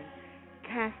 7,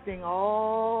 casting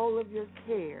all of your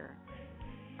care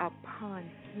upon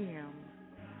him,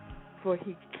 for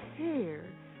he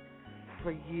cares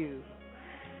for you.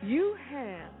 You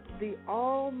have the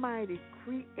Almighty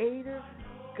Creator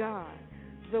God,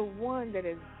 the one that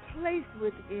has placed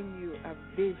within you a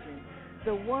vision,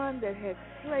 the one that has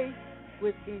placed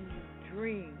within you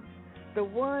dreams, the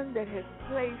one that has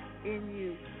placed in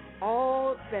you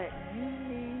all that you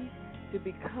need to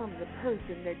become the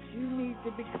person that you need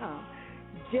to become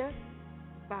just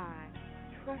by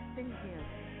trusting him,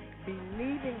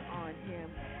 believing on him,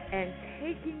 and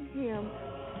taking him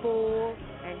for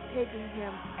and taking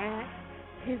him at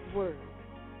his word.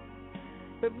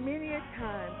 But many a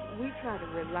times we try to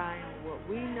rely on what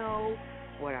we know,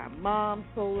 what our moms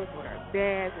told us, what our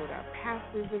dads, what our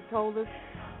pastors have told us,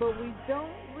 but we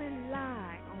don't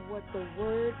rely on what the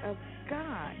Word of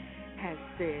God has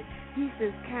said. He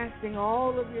says, casting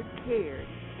all of your cares,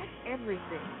 that's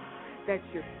everything. That's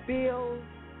your bills,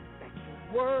 that's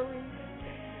your worry, that's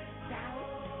your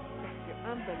doubt, that's your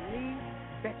unbelief,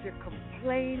 that's your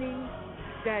complaining,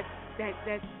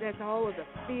 that's all of the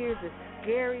fears, the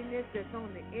scariness that's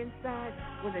on the inside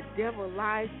when the devil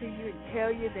lies to you and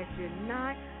tell you that you're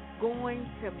not going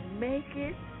to make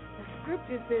it. The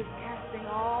scripture says, casting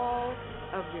all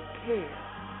of your cares.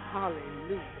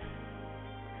 Hallelujah.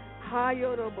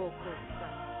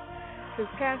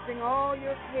 Says, casting all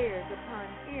your cares upon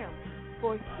him,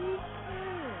 for he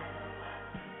cares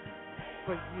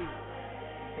for you.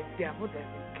 The devil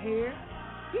doesn't care.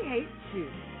 He hates you.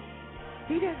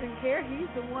 He doesn't care. He's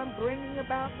the one bringing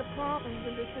about the problems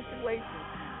and the situations.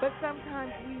 But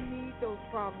sometimes we need those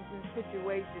problems and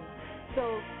situations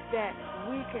so that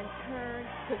we can turn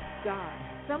to God.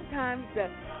 Sometimes the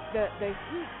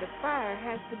heat, the fire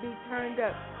has to be turned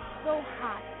up so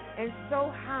hot and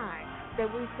so high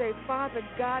that we say, Father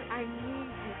God, I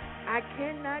need you. I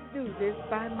cannot do this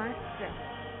by myself.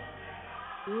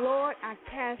 Lord, I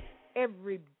cast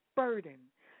every burden,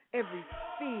 every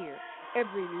fear,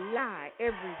 every lie,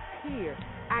 every tear.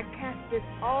 I cast it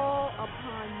all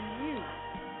upon you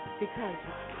because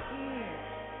you care.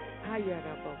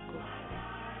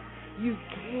 You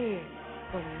care.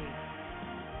 for me.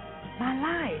 My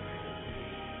life.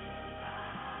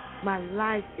 My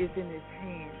life is in his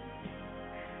hands.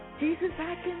 Jesus,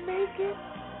 I can make it.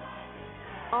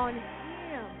 On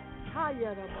him, I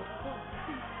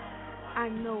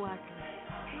know I can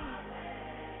stand.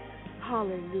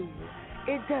 Hallelujah.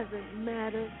 It doesn't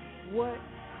matter what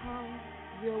comes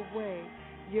your way.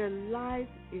 Your life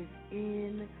is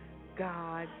in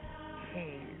God's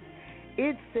hands.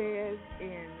 It says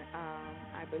in,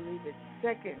 I believe it's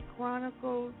 2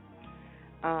 Chronicles,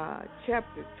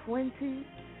 chapter 20,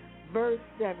 verse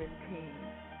 17.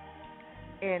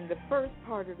 And the first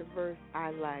part of the verse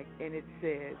I like, and it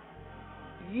says,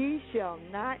 ye shall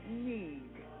not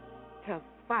need to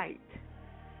fight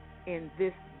in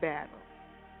this battle.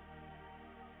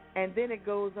 And then it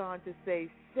goes on to say,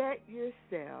 set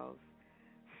yourselves,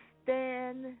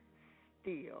 stand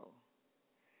still,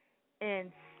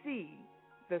 and see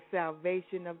the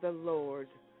salvation of the Lord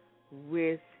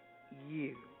with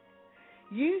you.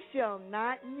 You shall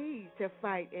not need to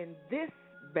fight in this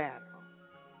battle.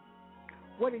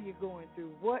 What are you going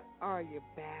through? What are your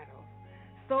battles?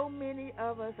 So many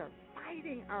of us are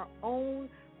fighting our own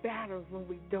battles when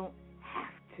we don't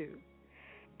have to.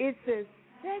 It says,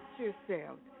 set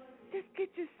yourself. Just get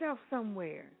yourself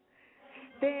somewhere.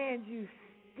 Stand you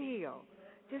still.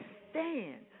 Just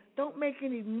stand. Don't make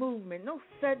any movement, no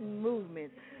sudden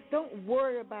movement. Don't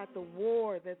worry about the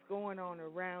war that's going on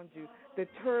around you, the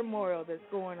turmoil that's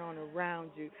going on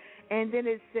around you. And then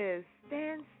it says,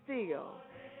 stand still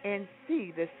and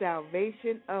see the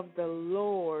salvation of the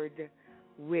Lord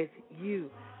with you.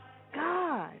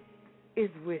 God is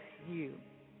with you.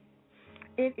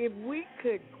 And if we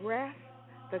could grasp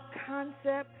the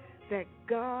concept that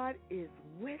God is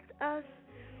with us,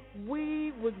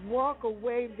 we would walk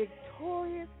away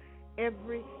victorious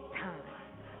every time.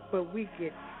 But we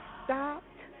get stopped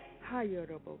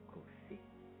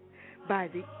by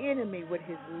the enemy with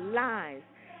his lies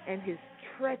and his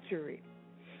treachery.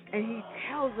 And he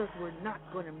tells us we're not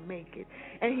going to make it.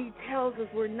 And he tells us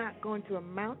we're not going to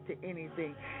amount to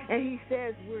anything. And he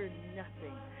says we're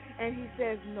nothing. And he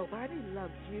says nobody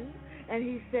loves you. And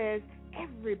he says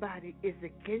everybody is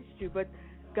against you. But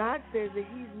God says that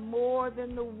he's more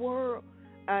than the world.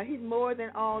 He's more than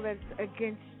all that's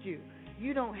against you.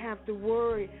 You don't have to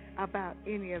worry about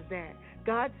any of that.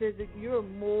 God says that you're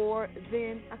more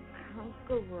than a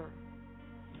conqueror.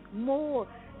 More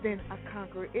than a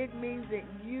conqueror. It means that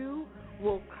you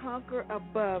will conquer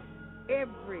above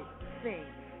everything.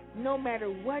 No matter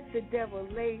what the devil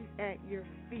lays at your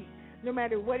feet, no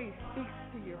matter what he speaks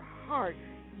to your heart,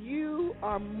 you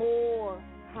are more.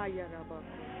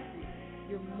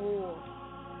 You're more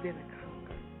than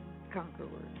a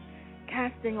conqueror.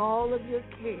 Casting all of your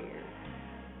cares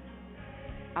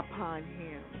upon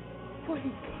him, for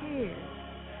he cares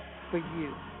for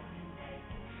you.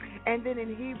 And then in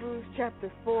Hebrews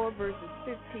chapter 4, verses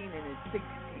 15 and 16,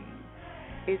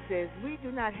 it says, we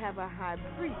do not have a high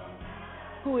priest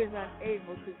who is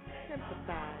unable to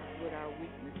sympathize with our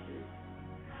weaknesses,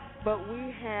 but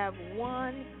we have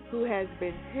one who has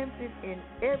been tempted in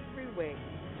every way,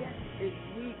 just as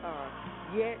we are,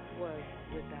 yet was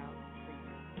without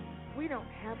sin. We don't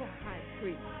have a high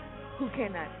priest who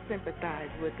cannot sympathize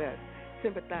with us,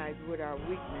 sympathize with our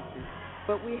weaknesses.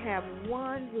 But we have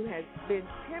one who has been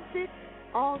tempted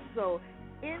also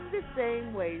in the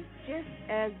same way, just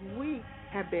as we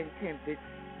have been tempted,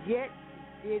 yet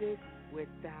he did it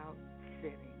without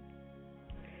sinning.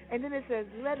 And then it says,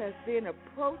 let us then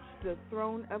approach the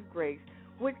throne of grace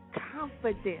with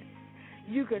confidence.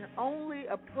 You can only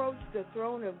approach the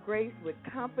throne of grace with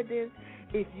confidence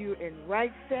if you're in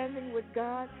right standing with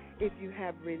God, if you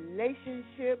have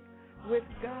relationship with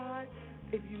God,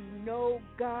 if you know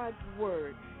God's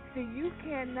word. See, you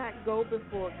cannot go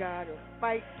before God or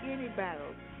fight any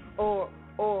battles or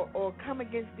come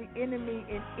against the enemy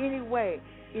in any way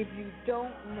if you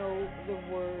don't know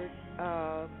the word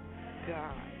of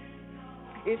God.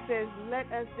 It says,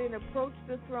 let us then approach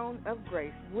the throne of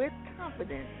grace with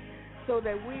confidence so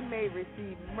that we may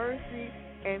receive mercy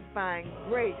and find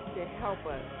grace to help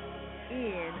us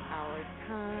in our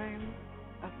time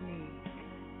of need.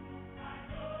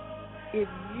 If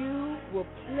you will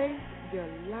place your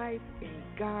life in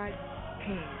God's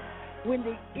hands, when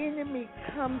the enemy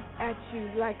comes at you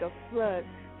like a flood,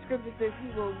 Scripture says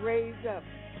he will raise up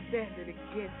standard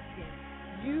against him.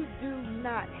 You do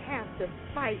not have to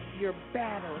fight your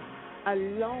battles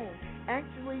alone.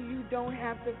 Actually, you don't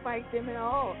have to fight them at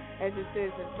all, as it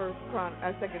says in 2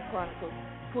 Chronicles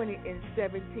 20 and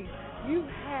 17. You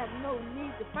have no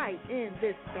need to fight in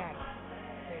this battle.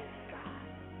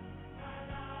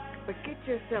 But get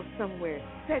yourself somewhere,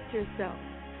 set yourself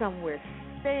somewhere,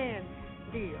 stand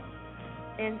still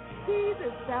and see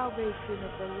the salvation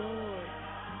of the Lord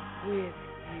with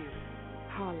you.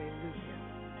 Hallelujah.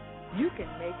 You can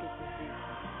make it this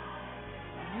evening.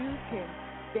 You can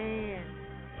stand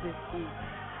this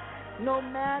evening. No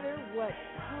matter what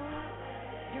comes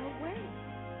your way,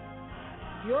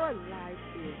 your life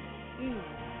is in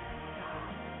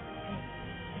God's hands.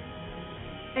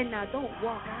 And now don't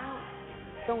walk out.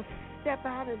 Don't step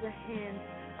out of the hands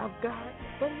of God,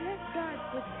 but let God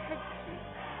protect you.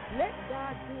 Let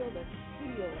God build a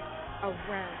shield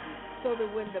around you so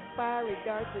that when the fiery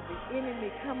darts of the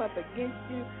enemy come up against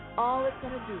you, all it's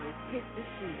going to do is hit the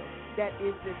shield. That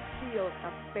is the shield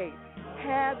of faith.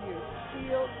 Have your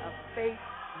shield of faith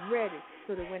ready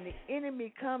so that when the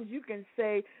enemy comes, you can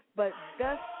say, but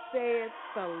thus saith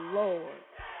the Lord,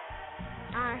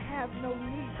 I have no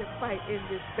need to fight in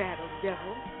this battle,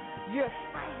 devil. You're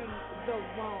fighting the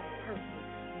wrong person.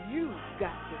 You've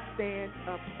got to stand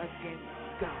up against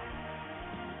God.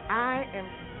 I am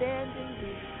standing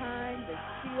behind the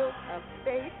shield of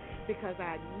faith because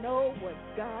I know what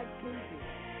God can do.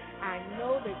 I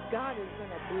know that God is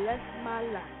going to bless my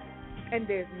life, and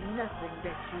there's nothing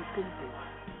that you can do.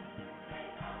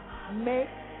 Make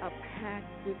a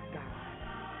pact with God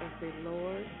and say,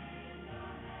 Lord,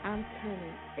 I'm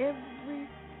turning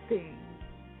everything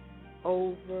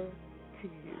over to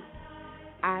you.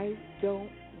 I don't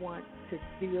want to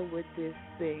deal with this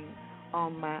thing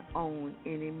on my own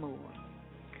anymore.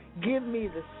 Give me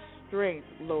the strength,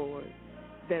 Lord,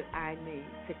 that I need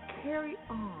to carry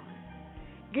on.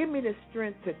 Give me the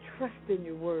strength to trust in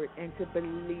your word and to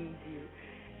believe you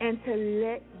and to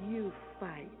let you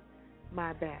fight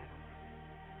my battle.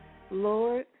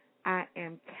 Lord, I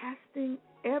am casting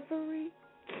every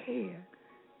care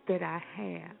that I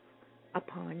have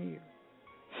upon you.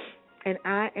 And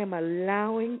I am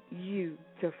allowing you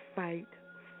to fight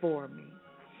for me.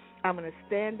 I'm going to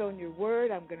stand on your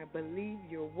word. I'm going to believe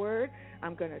your word.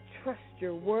 I'm going to trust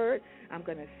your word. I'm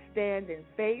going to stand in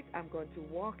faith. I'm going to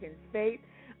walk in faith.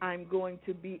 I'm going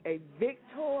to be a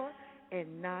victor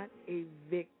and not a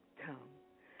victim.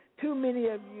 Too many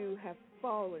of you have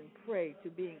fallen prey to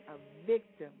being a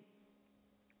victim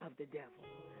of the devil.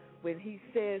 When he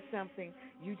says something,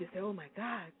 you just say, oh, my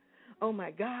God, oh,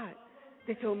 my God.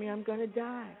 They told me I'm going to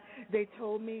die. They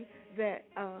told me that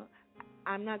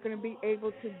I'm not going to be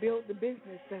able to build the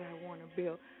business that I want to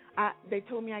build. They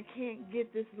told me I can't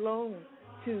get this loan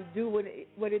to do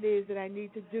what it is that I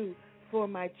need to do for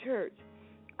my church.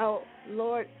 Oh,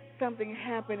 Lord, something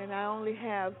happened and I only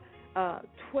have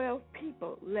 12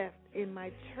 people left in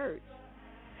my church.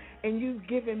 And you've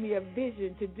given me a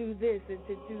vision to do this and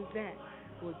to do that.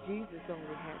 Well, Jesus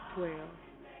only had 12.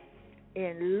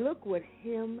 And look what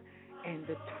him and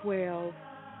the 12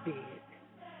 did.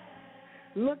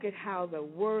 Look at how the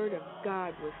word of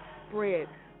God was spread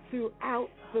throughout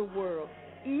the world,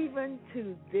 even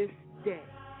to this day.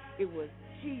 It was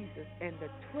Jesus and the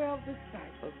 12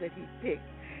 disciples that he picked,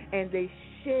 and they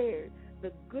shared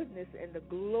the goodness and the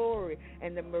glory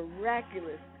and the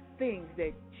miraculous things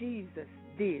that Jesus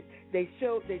did. They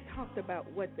talked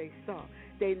about what they saw.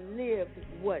 They lived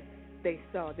what they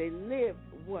saw. They lived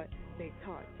what they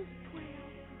taught. Just 12.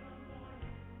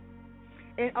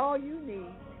 And all you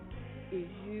need is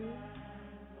you,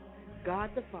 God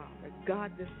the Father,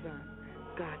 God the Son,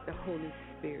 God the Holy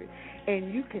Spirit.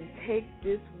 And you can take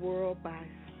this world by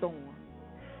storm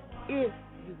if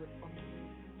you would only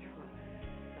trust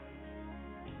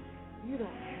God. You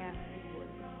don't have to worry.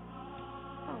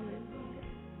 Hallelujah.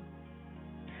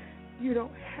 You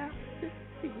don't have to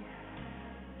fear.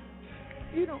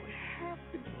 You don't have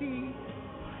to be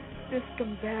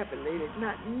discombobulated,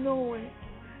 not knowing,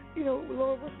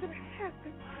 Lord, what's going to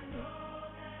happen to me.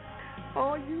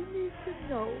 All you need to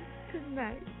know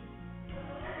tonight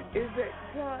is that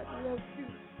God loves you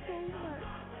so much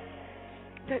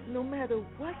that no matter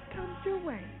what comes your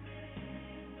way,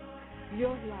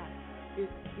 your life is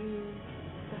in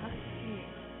God's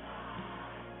hands.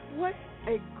 What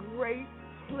a great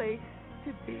place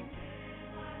to be.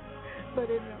 But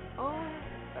in the arms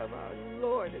of our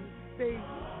Lord and Savior,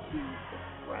 Jesus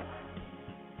Christ,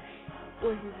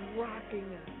 where he's rocking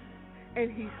us,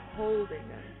 and he's holding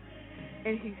us,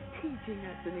 and he's teaching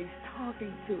us, and he's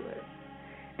talking to us,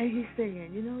 and he's saying,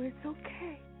 it's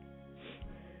okay.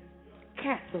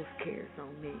 Cast those cares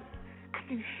on me. I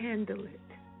can handle it.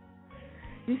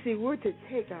 You see, we're to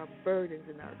take our burdens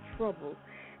and our troubles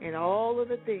and all of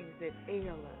the things that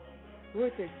ail us.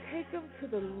 We're to take them to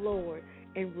the Lord,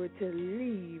 and we're to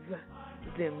leave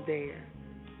them there.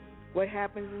 What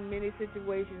happens in many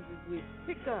situations is we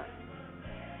pick up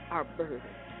our burdens.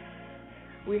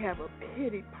 We have a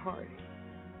pity party.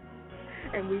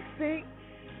 And we think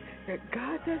that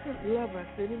God doesn't love us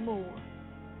anymore.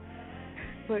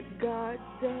 But God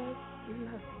does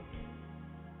love you.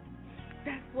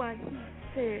 That's why He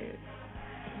says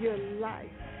your life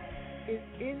is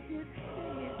in His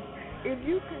hands. If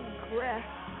you can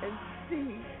grasp and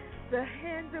see the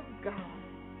hand of God,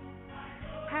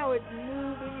 how it's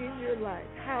moving in your life,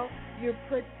 how you're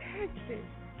protected,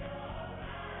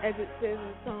 as it says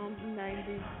in Psalm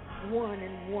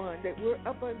 91:1, that we're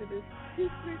up under the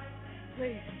secret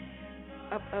place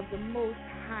of the Most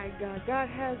High God. God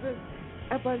has us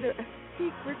up under a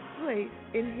secret place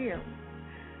in Him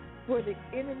where the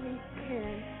enemy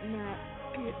cannot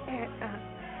get at us.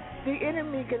 The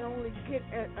enemy can only get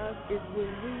at us is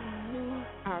when we lose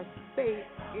our faith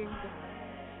in God,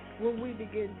 when we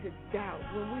begin to doubt,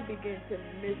 when we begin to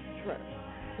mistrust,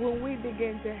 when we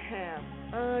begin to have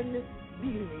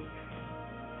unbelief.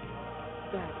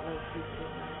 God loves you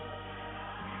tonight.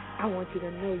 I want you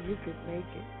to know you can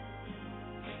make it.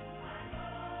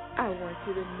 I want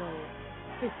you to know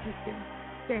that you can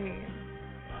stand.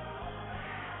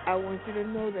 I want you to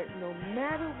know that no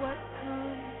matter what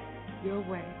comes your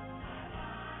way,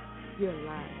 your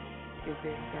life is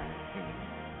in God's hands.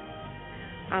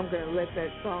 I'm going to let that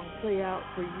song play out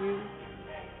for you.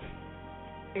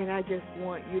 And I just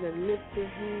want you to lift your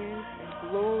hands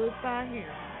and glorify Him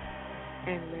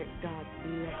and let God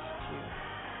bless you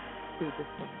through the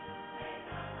song.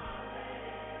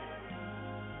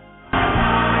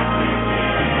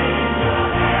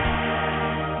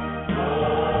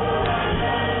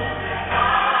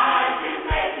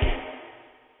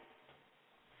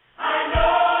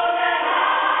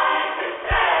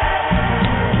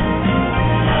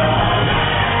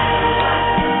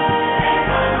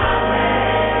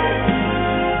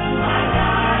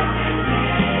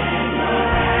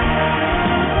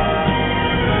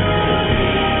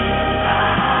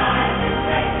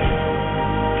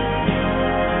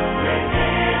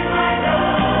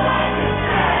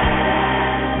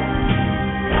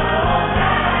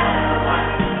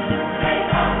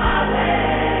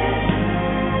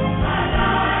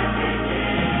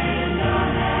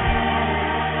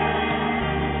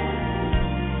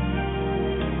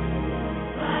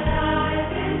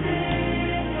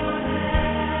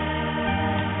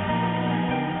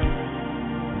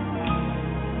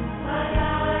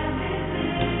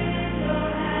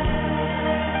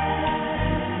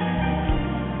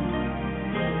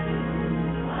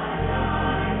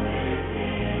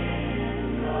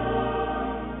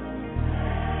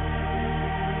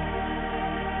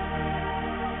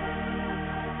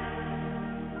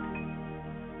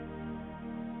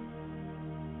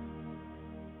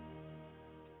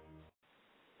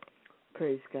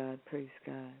 Praise God, praise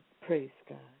God, praise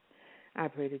God. I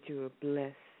pray that you were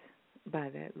blessed by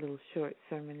that little short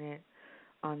sermonette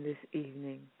on this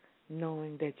evening,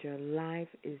 knowing that your life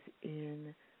is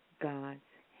in God's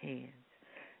hands,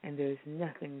 and there's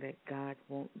nothing that God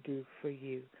won't do for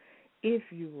you if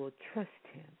you will trust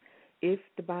Him. If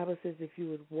the Bible says if you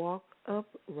would walk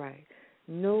upright,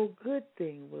 no good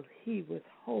thing will He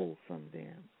withhold from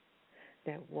them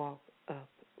that walk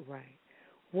upright.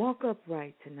 Walk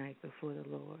upright tonight before the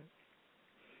Lord.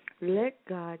 Let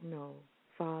God know,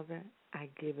 Father, I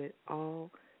give it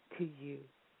all to you.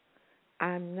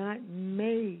 I'm not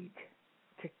made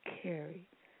to carry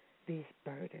these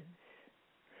burdens.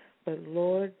 But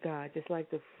Lord God, just like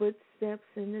the footsteps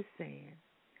in the sand,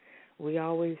 we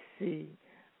always see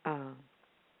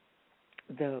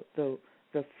the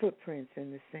footprints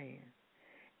in the sand.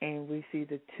 And we see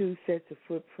the two sets of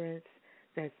footprints.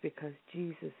 That's because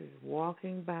Jesus is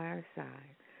walking by our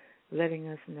side, letting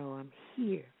us know I'm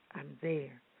here, I'm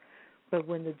there. But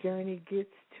when the journey gets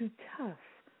too tough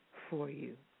for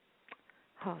you,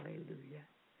 hallelujah,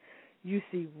 you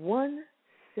see one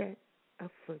set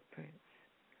of footprints,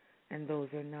 and those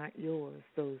are not yours.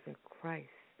 Those are Christ's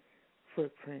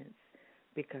footprints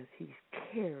because He's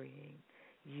carrying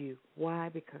you. Why?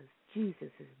 Because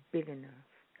Jesus is big enough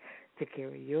to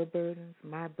carry your burdens,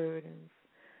 my burdens,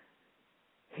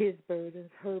 His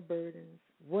burdens, her burdens,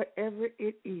 whatever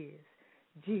it is.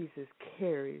 Jesus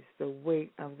carries the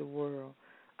weight of the world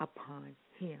upon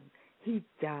Him. He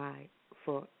died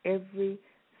for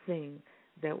everything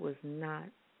that was not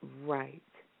right.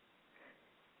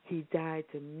 He died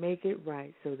to make it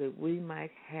right so that we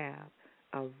might have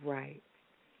a right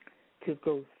to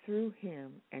go through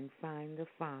Him and find the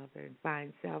Father and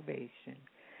find salvation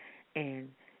and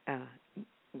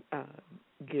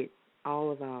get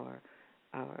all of our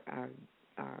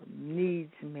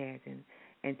needs met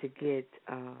and to get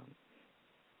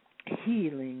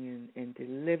healing and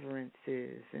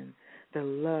deliverances and the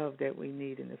love that we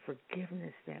need and the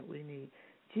forgiveness that we need.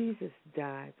 Jesus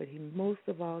died, but he most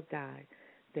of all died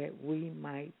that we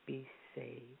might be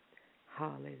saved.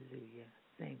 Hallelujah.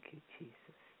 Thank you, Jesus.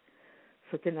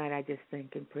 So tonight I just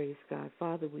thank and praise God.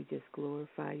 Father, we just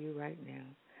glorify you right now.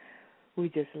 We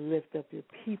just lift up your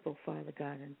people, Father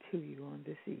God, unto you on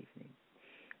this evening.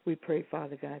 We pray,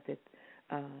 Father God, that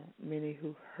many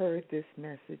who heard this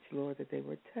message, Lord, that they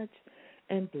were touched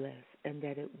and blessed and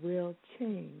that it will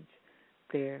change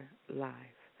their life.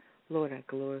 Lord, I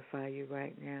glorify you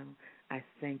right now. I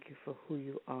thank you for who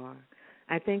you are.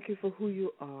 I thank you for who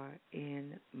you are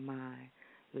in my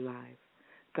life.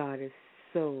 God is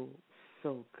so,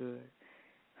 so good.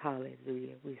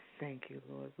 Hallelujah. We thank you,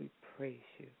 Lord. We praise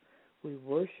you. We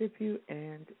worship you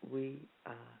and we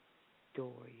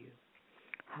adore you.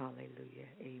 Hallelujah.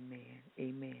 Amen.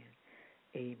 Amen.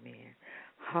 Amen.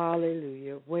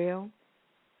 Hallelujah. Well,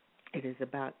 it is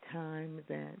about time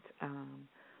that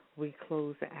we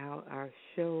close out our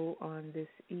show on this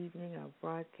evening, our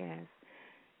broadcast.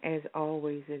 As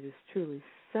always, it is truly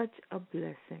such a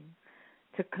blessing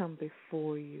to come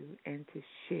before you and to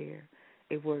share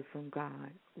a word from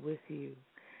God with you.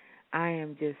 I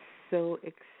am just so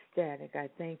ecstatic. I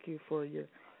thank you for your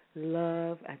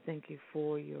love. I thank you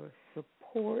for your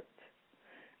support.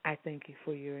 I thank you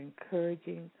for your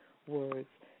encouraging words.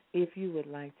 If you would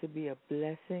like to be a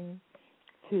blessing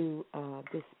to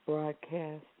this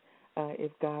broadcast,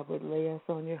 if God would lay us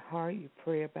on your heart, you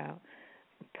pray about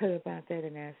that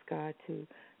and ask God to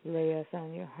lay us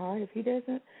on your heart. If he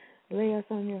doesn't lay us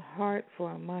on your heart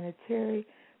for a monetary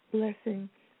blessing,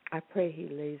 I pray he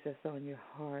lays us on your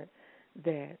heart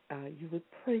that you would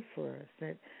pray for us,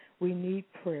 that we need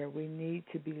prayer. We need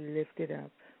to be lifted up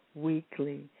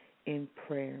weekly in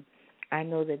prayer. I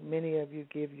know that many of you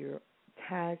give your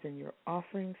tithes and your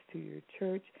offerings to your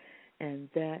church, and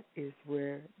that is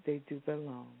where they do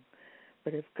belong.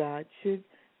 But if God should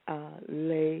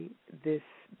lay this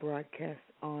broadcast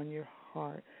on your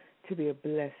heart to be a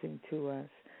blessing to us,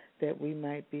 that we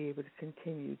might be able to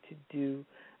continue to do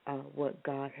what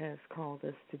God has called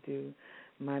us to do.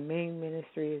 My main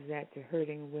ministry is that to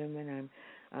hurting women.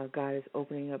 God is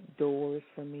opening up doors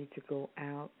for me to go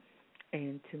out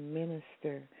and to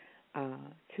minister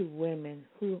to women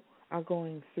who are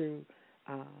going through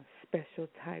special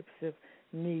types of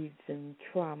needs and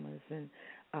traumas, and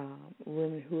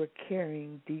women who are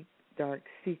carrying deep, dark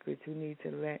secrets, who need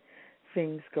to let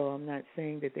things go. I'm not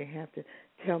saying that they have to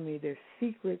tell me their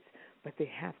secrets, but they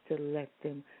have to let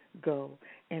them go.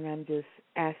 And I'm just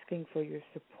asking for your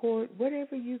support.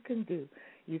 Whatever you can do,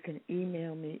 you can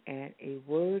email me at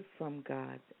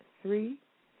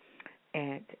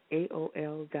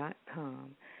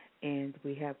awordfromgod3@aol.com. And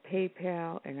we have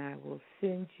PayPal, and I will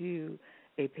send you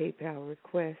a PayPal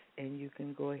request, and you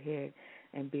can go ahead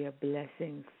and be a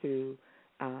blessing through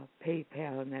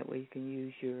PayPal, and that way you can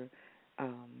use your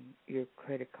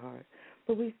credit card.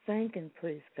 But we thank and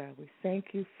praise God. We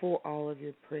thank you for all of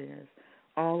your prayers,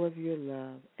 all of your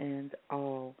love, and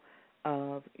all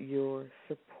of your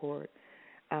support.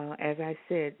 As I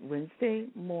said, Wednesday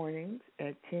mornings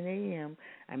at 10 a.m.,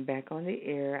 I'm back on the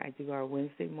air. I do our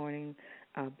Wednesday morning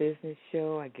business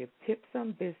show. I give tips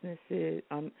on businesses,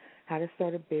 how to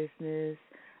start a business.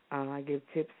 I give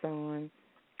tips on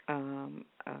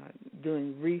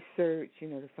doing research,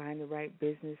 to find the right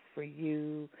business for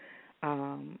you.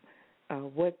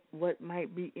 What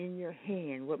might be in your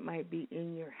hand, what might be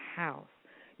in your house.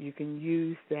 You can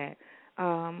use that.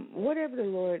 Whatever the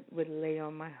Lord would lay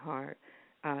on my heart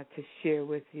to share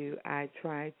with you, I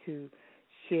try to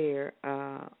share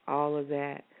all of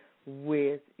that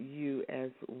with you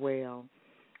as well.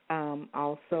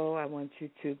 Also, I want you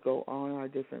to go on our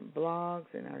different blogs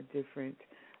and our different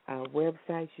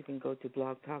websites. You can go to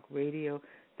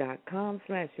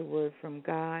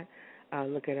blogtalkradio.com/awordfromgod.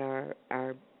 Look at our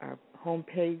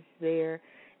homepage there,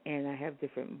 and I have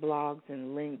different blogs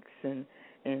and links and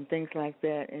things like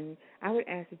that. And I would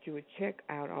ask that you would check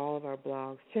out all of our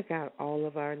blogs, check out all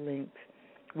of our links.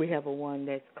 We have a one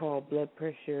that's called Blood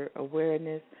Pressure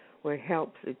Awareness, where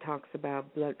it talks about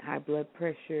high blood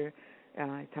pressure,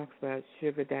 it talks about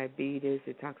sugar, diabetes,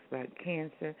 it talks about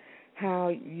cancer, how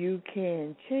you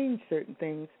can change certain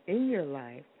things in your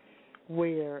life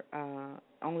where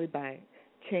only by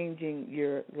changing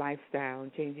your lifestyle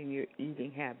and changing your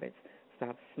eating habits,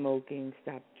 stop smoking,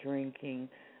 stop drinking,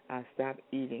 stop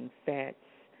eating fats,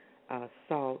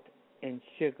 salt, and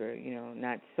sugar,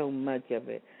 not so much of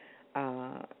it,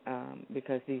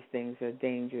 because these things are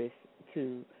dangerous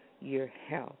to your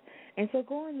health. And so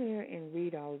go in there and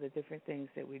read all of the different things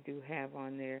that we do have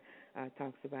on there.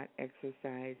 Talks about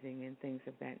exercising and things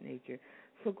of that nature.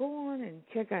 So go on and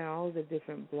check out all the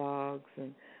different blogs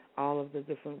and all of the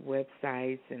different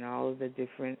websites and all of the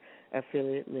different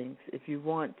affiliate links. If you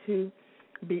want to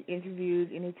be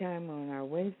interviewed anytime on our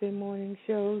Wednesday morning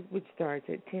shows, which starts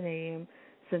at 10 a.m.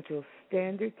 Central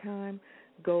Standard Time,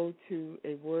 go to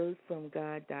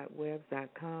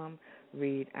awordfromgod.webs.com,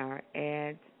 read our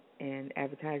ads and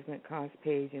advertisement cost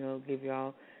page, and it'll give you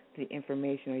all the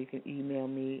information, or you can email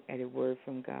me at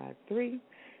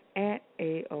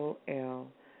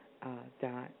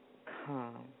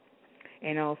awordfromgod3@aol.com.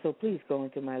 And also, please go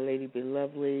into my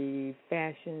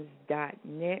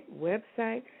LadyBeLovelyFashions.net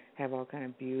website. Have all kind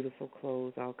of beautiful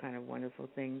clothes, all kind of wonderful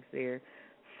things there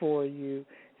for you.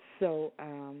 So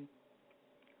I'm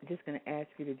just going to ask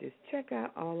you to just check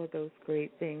out all of those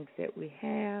great things that we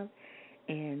have,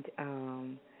 and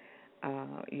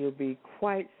you'll be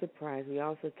quite surprised. We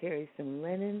also carry some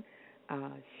linen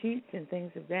sheets and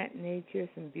things of that nature,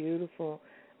 some beautiful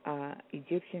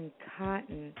Egyptian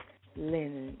cotton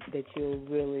linen that you'll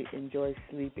really enjoy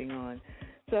sleeping on.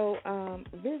 So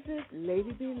visit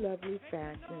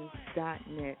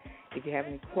LadyBeLovelyFashions.net. If you have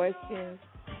any questions,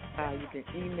 you can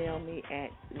email me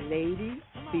at Lady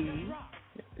B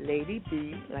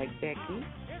like Becky,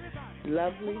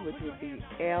 Lovely, which would be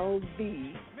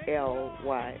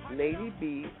LVLY, Lady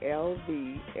B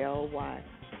LVLY,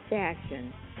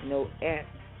 Fashion, no S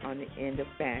on the end of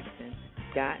fashion,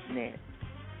 .net.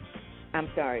 I'm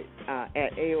sorry,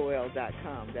 at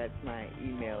AOL.com. That's my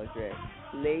email address.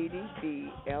 Lady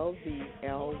B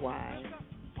LVLY,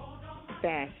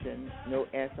 Fashion, no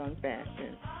S on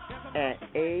fashion, at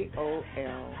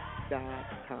AOL.com.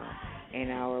 And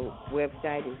our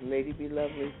website is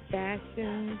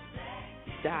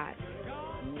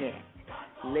LadyBeLovelyFashions.net.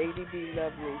 Lady Be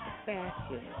Lovely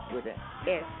Fashion with an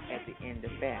S at the end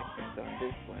of fashions on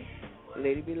this one.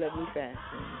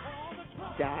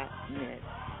 LadyBeLovelyFashions.net.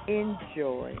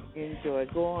 Enjoy.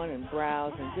 Go on and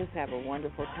browse and just have a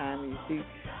wonderful time. You see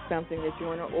something that you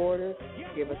want to order,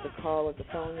 give us a call at the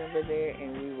phone number there,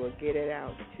 and we will get it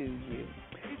out to you.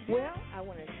 Well, I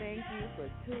want to thank you for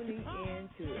tuning in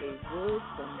to A Word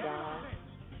from God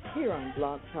here on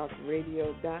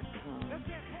blogtalkradio.com.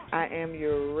 I am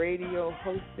your radio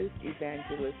hostess,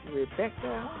 Evangelist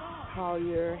Rebecca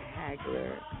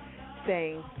Collier-Hagler,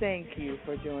 saying thank you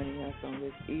for joining us on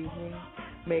this evening.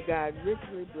 May God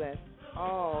richly bless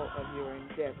all of your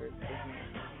endeavors.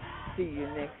 See you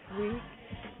next week,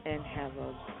 and have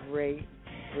a great,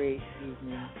 great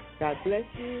evening. God bless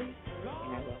you, and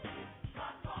I love you.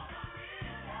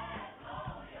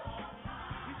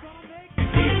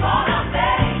 Keep on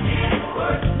making it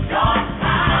work your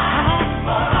time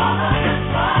for all of the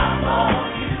trouble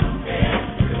you've been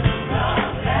through. The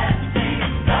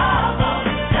blessings of all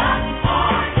done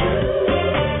for you.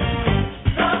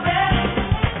 The best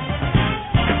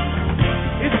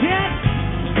is yet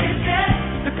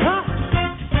to come.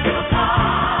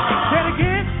 Say it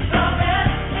again.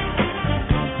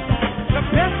 The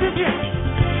best is yet.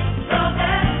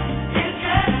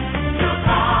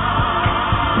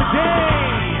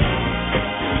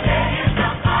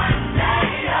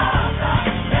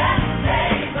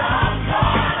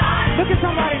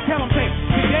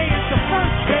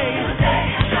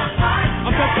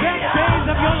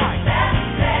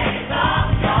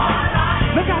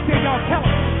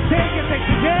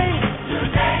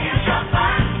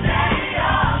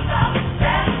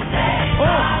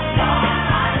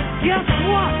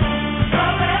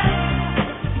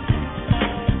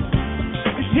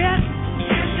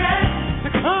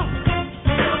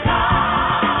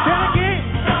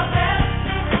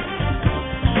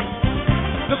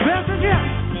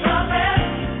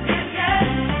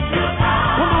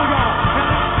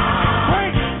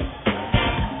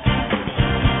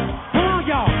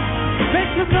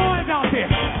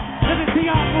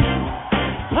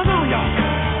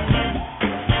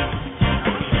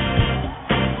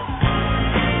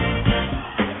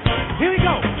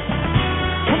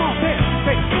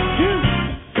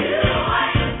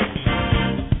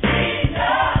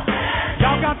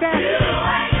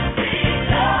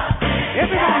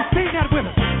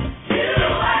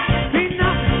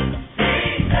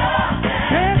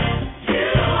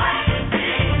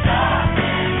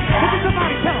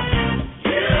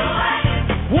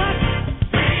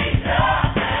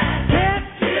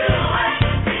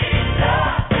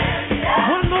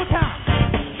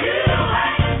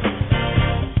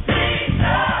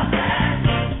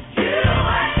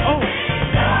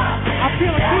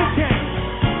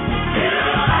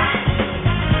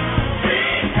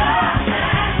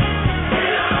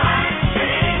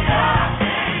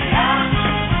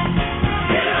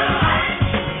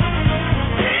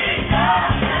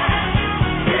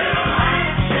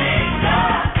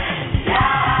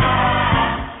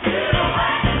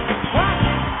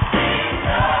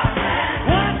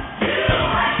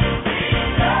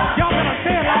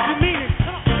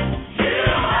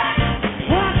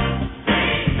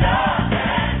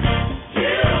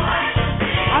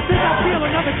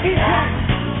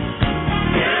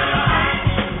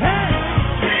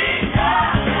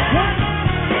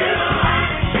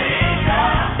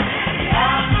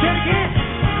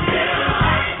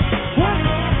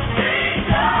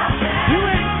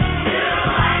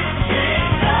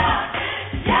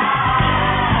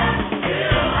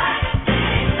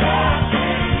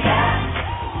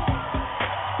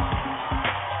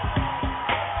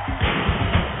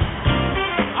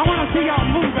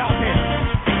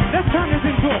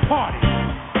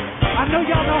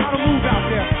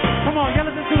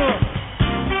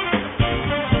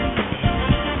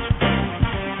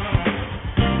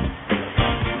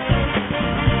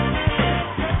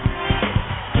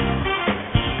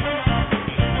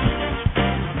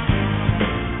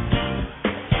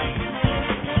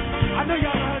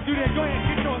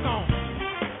 Come on.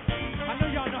 I know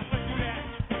y'all know how to do that.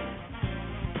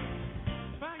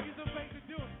 Find you some ways to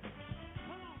do it.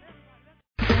 Come on,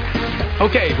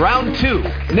 everybody. Okay, round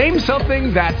 2. Name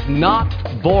something that's not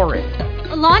boring.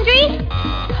 A laundry?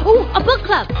 Ooh, a book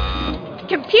club.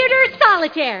 Computer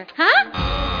solitaire, huh?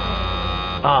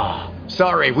 Ah,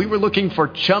 sorry, we were looking for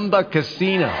Chumba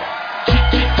Casino.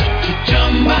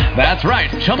 That's right,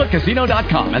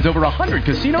 ChumbaCasino.com has over 100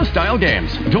 casino-style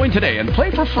games. Join today and play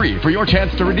for free for your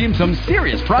chance to redeem some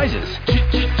serious prizes.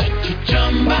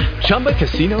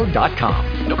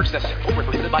 ChumbaCasino.com. No purchase necessary. Void where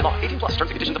prohibited by law. 18 plus. Terms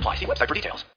and conditions apply. See website for details.